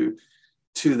committed to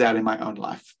that in my own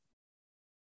life.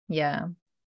 Yeah.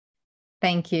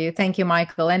 Thank you. Thank you,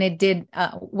 Michael. And it did,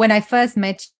 when I first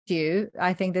met you,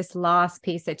 I think this last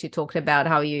piece that you talked about,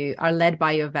 how you are led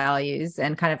by your values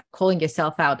and kind of calling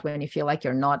yourself out when you feel like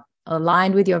you're not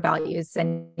aligned with your values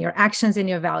and your actions and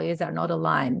your values are not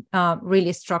aligned,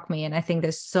 really struck me. And I think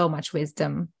there's so much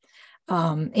wisdom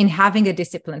in having a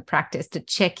disciplined practice to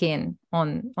check in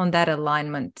on that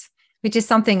alignment, which is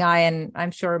something and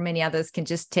I'm sure many others can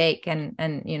just take and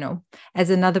as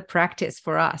another practice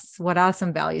for us. What are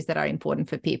some values that are important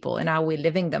for people, and are we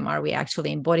living them? Are we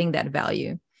actually embodying that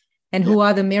value? And who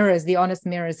are the mirrors, the honest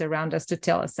mirrors around us to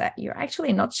tell us that you're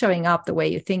actually not showing up the way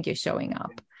you think you're showing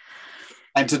up?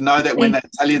 And to know that when they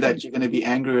tell you that, you're going to be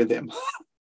angry with them.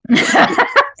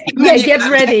 Yeah, get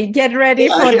ready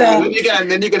for that. And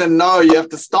then you're going to know you have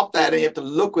to stop that, and you have to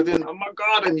look within. Oh my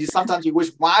God! And sometimes you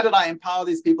wish, why did I empower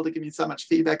these people to give me so much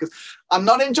feedback? Because I'm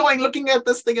not enjoying looking at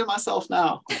this thing in myself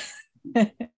now.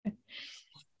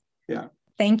 Yeah.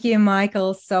 Thank you,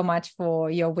 Michael, so much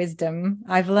for your wisdom.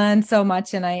 I've learned so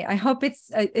much, and I hope it's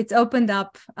opened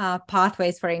up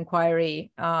pathways for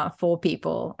inquiry for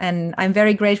people. And I'm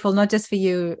very grateful, not just for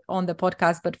you on the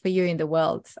podcast, but for you in the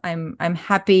world. I'm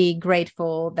happy,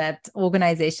 grateful that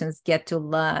organizations get to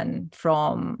learn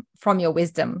from your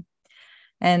wisdom.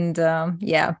 And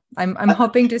I'm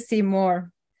hoping to see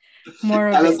more of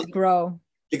Alice, it grow.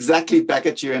 Exactly back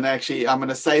at you. And actually, I'm going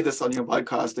to say this on your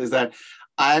podcast is that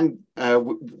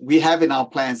we have in our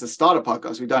plans to start a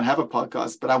podcast. We don't have a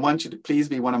podcast, but I want you to please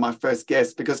be one of my first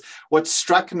guests, because what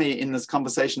struck me in this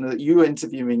conversation is that you were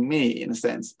interviewing me in a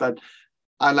sense, but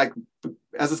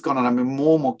as it's gone on, I'm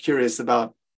more and more curious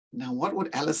about, now what would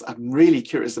Alice, I'm really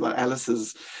curious about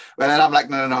Alice's, and then I'm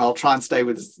like, no, I'll try and stay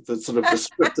with the sort of the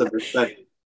script of it.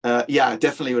 But I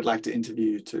definitely would like to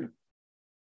interview you too.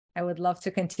 I would love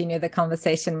to continue the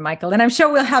conversation, Michael. And I'm sure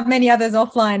we'll have many others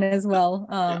offline as well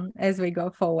as we go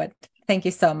forward. Thank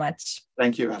you so much.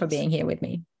 Thank you, Alice, for being here with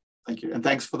me. Thank you. And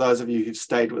thanks for those of you who've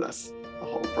stayed with us the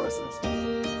whole process.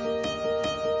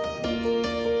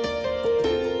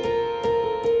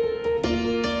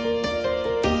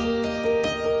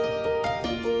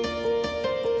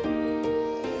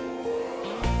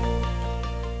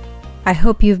 I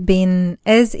hope you've been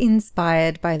as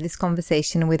inspired by this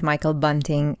conversation with Michael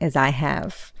Bunting as I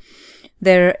have.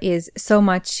 There is so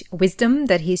much wisdom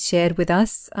that he's shared with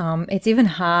us. It's even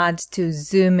hard to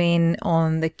zoom in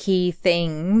on the key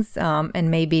things, and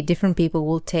maybe different people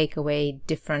will take away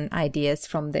different ideas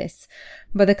from this.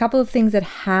 But a couple of things that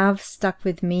have stuck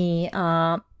with me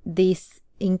are this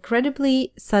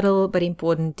incredibly subtle but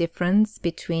important difference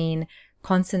between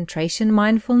concentration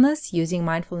mindfulness, using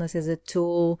mindfulness as a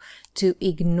tool to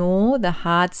ignore the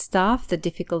hard stuff, the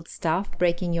difficult stuff,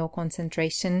 breaking your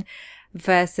concentration,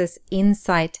 versus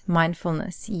insight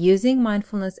mindfulness, using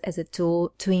mindfulness as a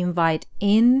tool to invite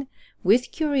in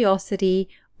with curiosity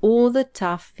all the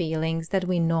tough feelings that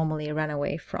we normally run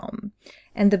away from,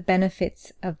 and the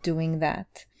benefits of doing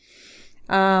that.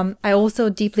 I also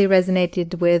deeply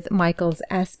resonated with Michael's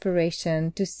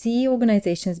aspiration to see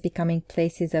organizations becoming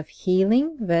places of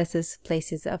healing versus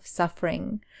places of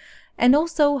suffering. And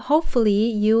also, hopefully,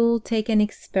 you'll take and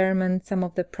experiment some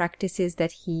of the practices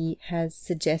that he has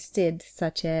suggested,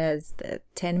 such as the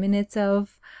 10 minutes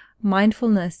of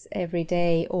mindfulness every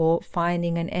day, or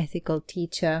finding an ethical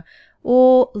teacher,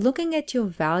 or looking at your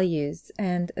values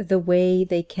and the way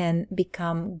they can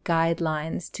become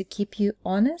guidelines to keep you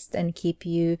honest and keep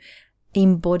you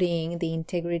embodying the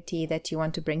integrity that you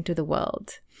want to bring to the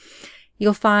world.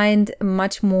 You'll find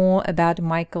much more about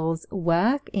Michael's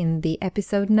work in the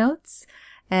episode notes.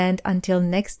 And until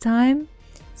next time,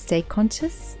 stay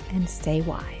conscious and stay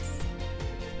wise.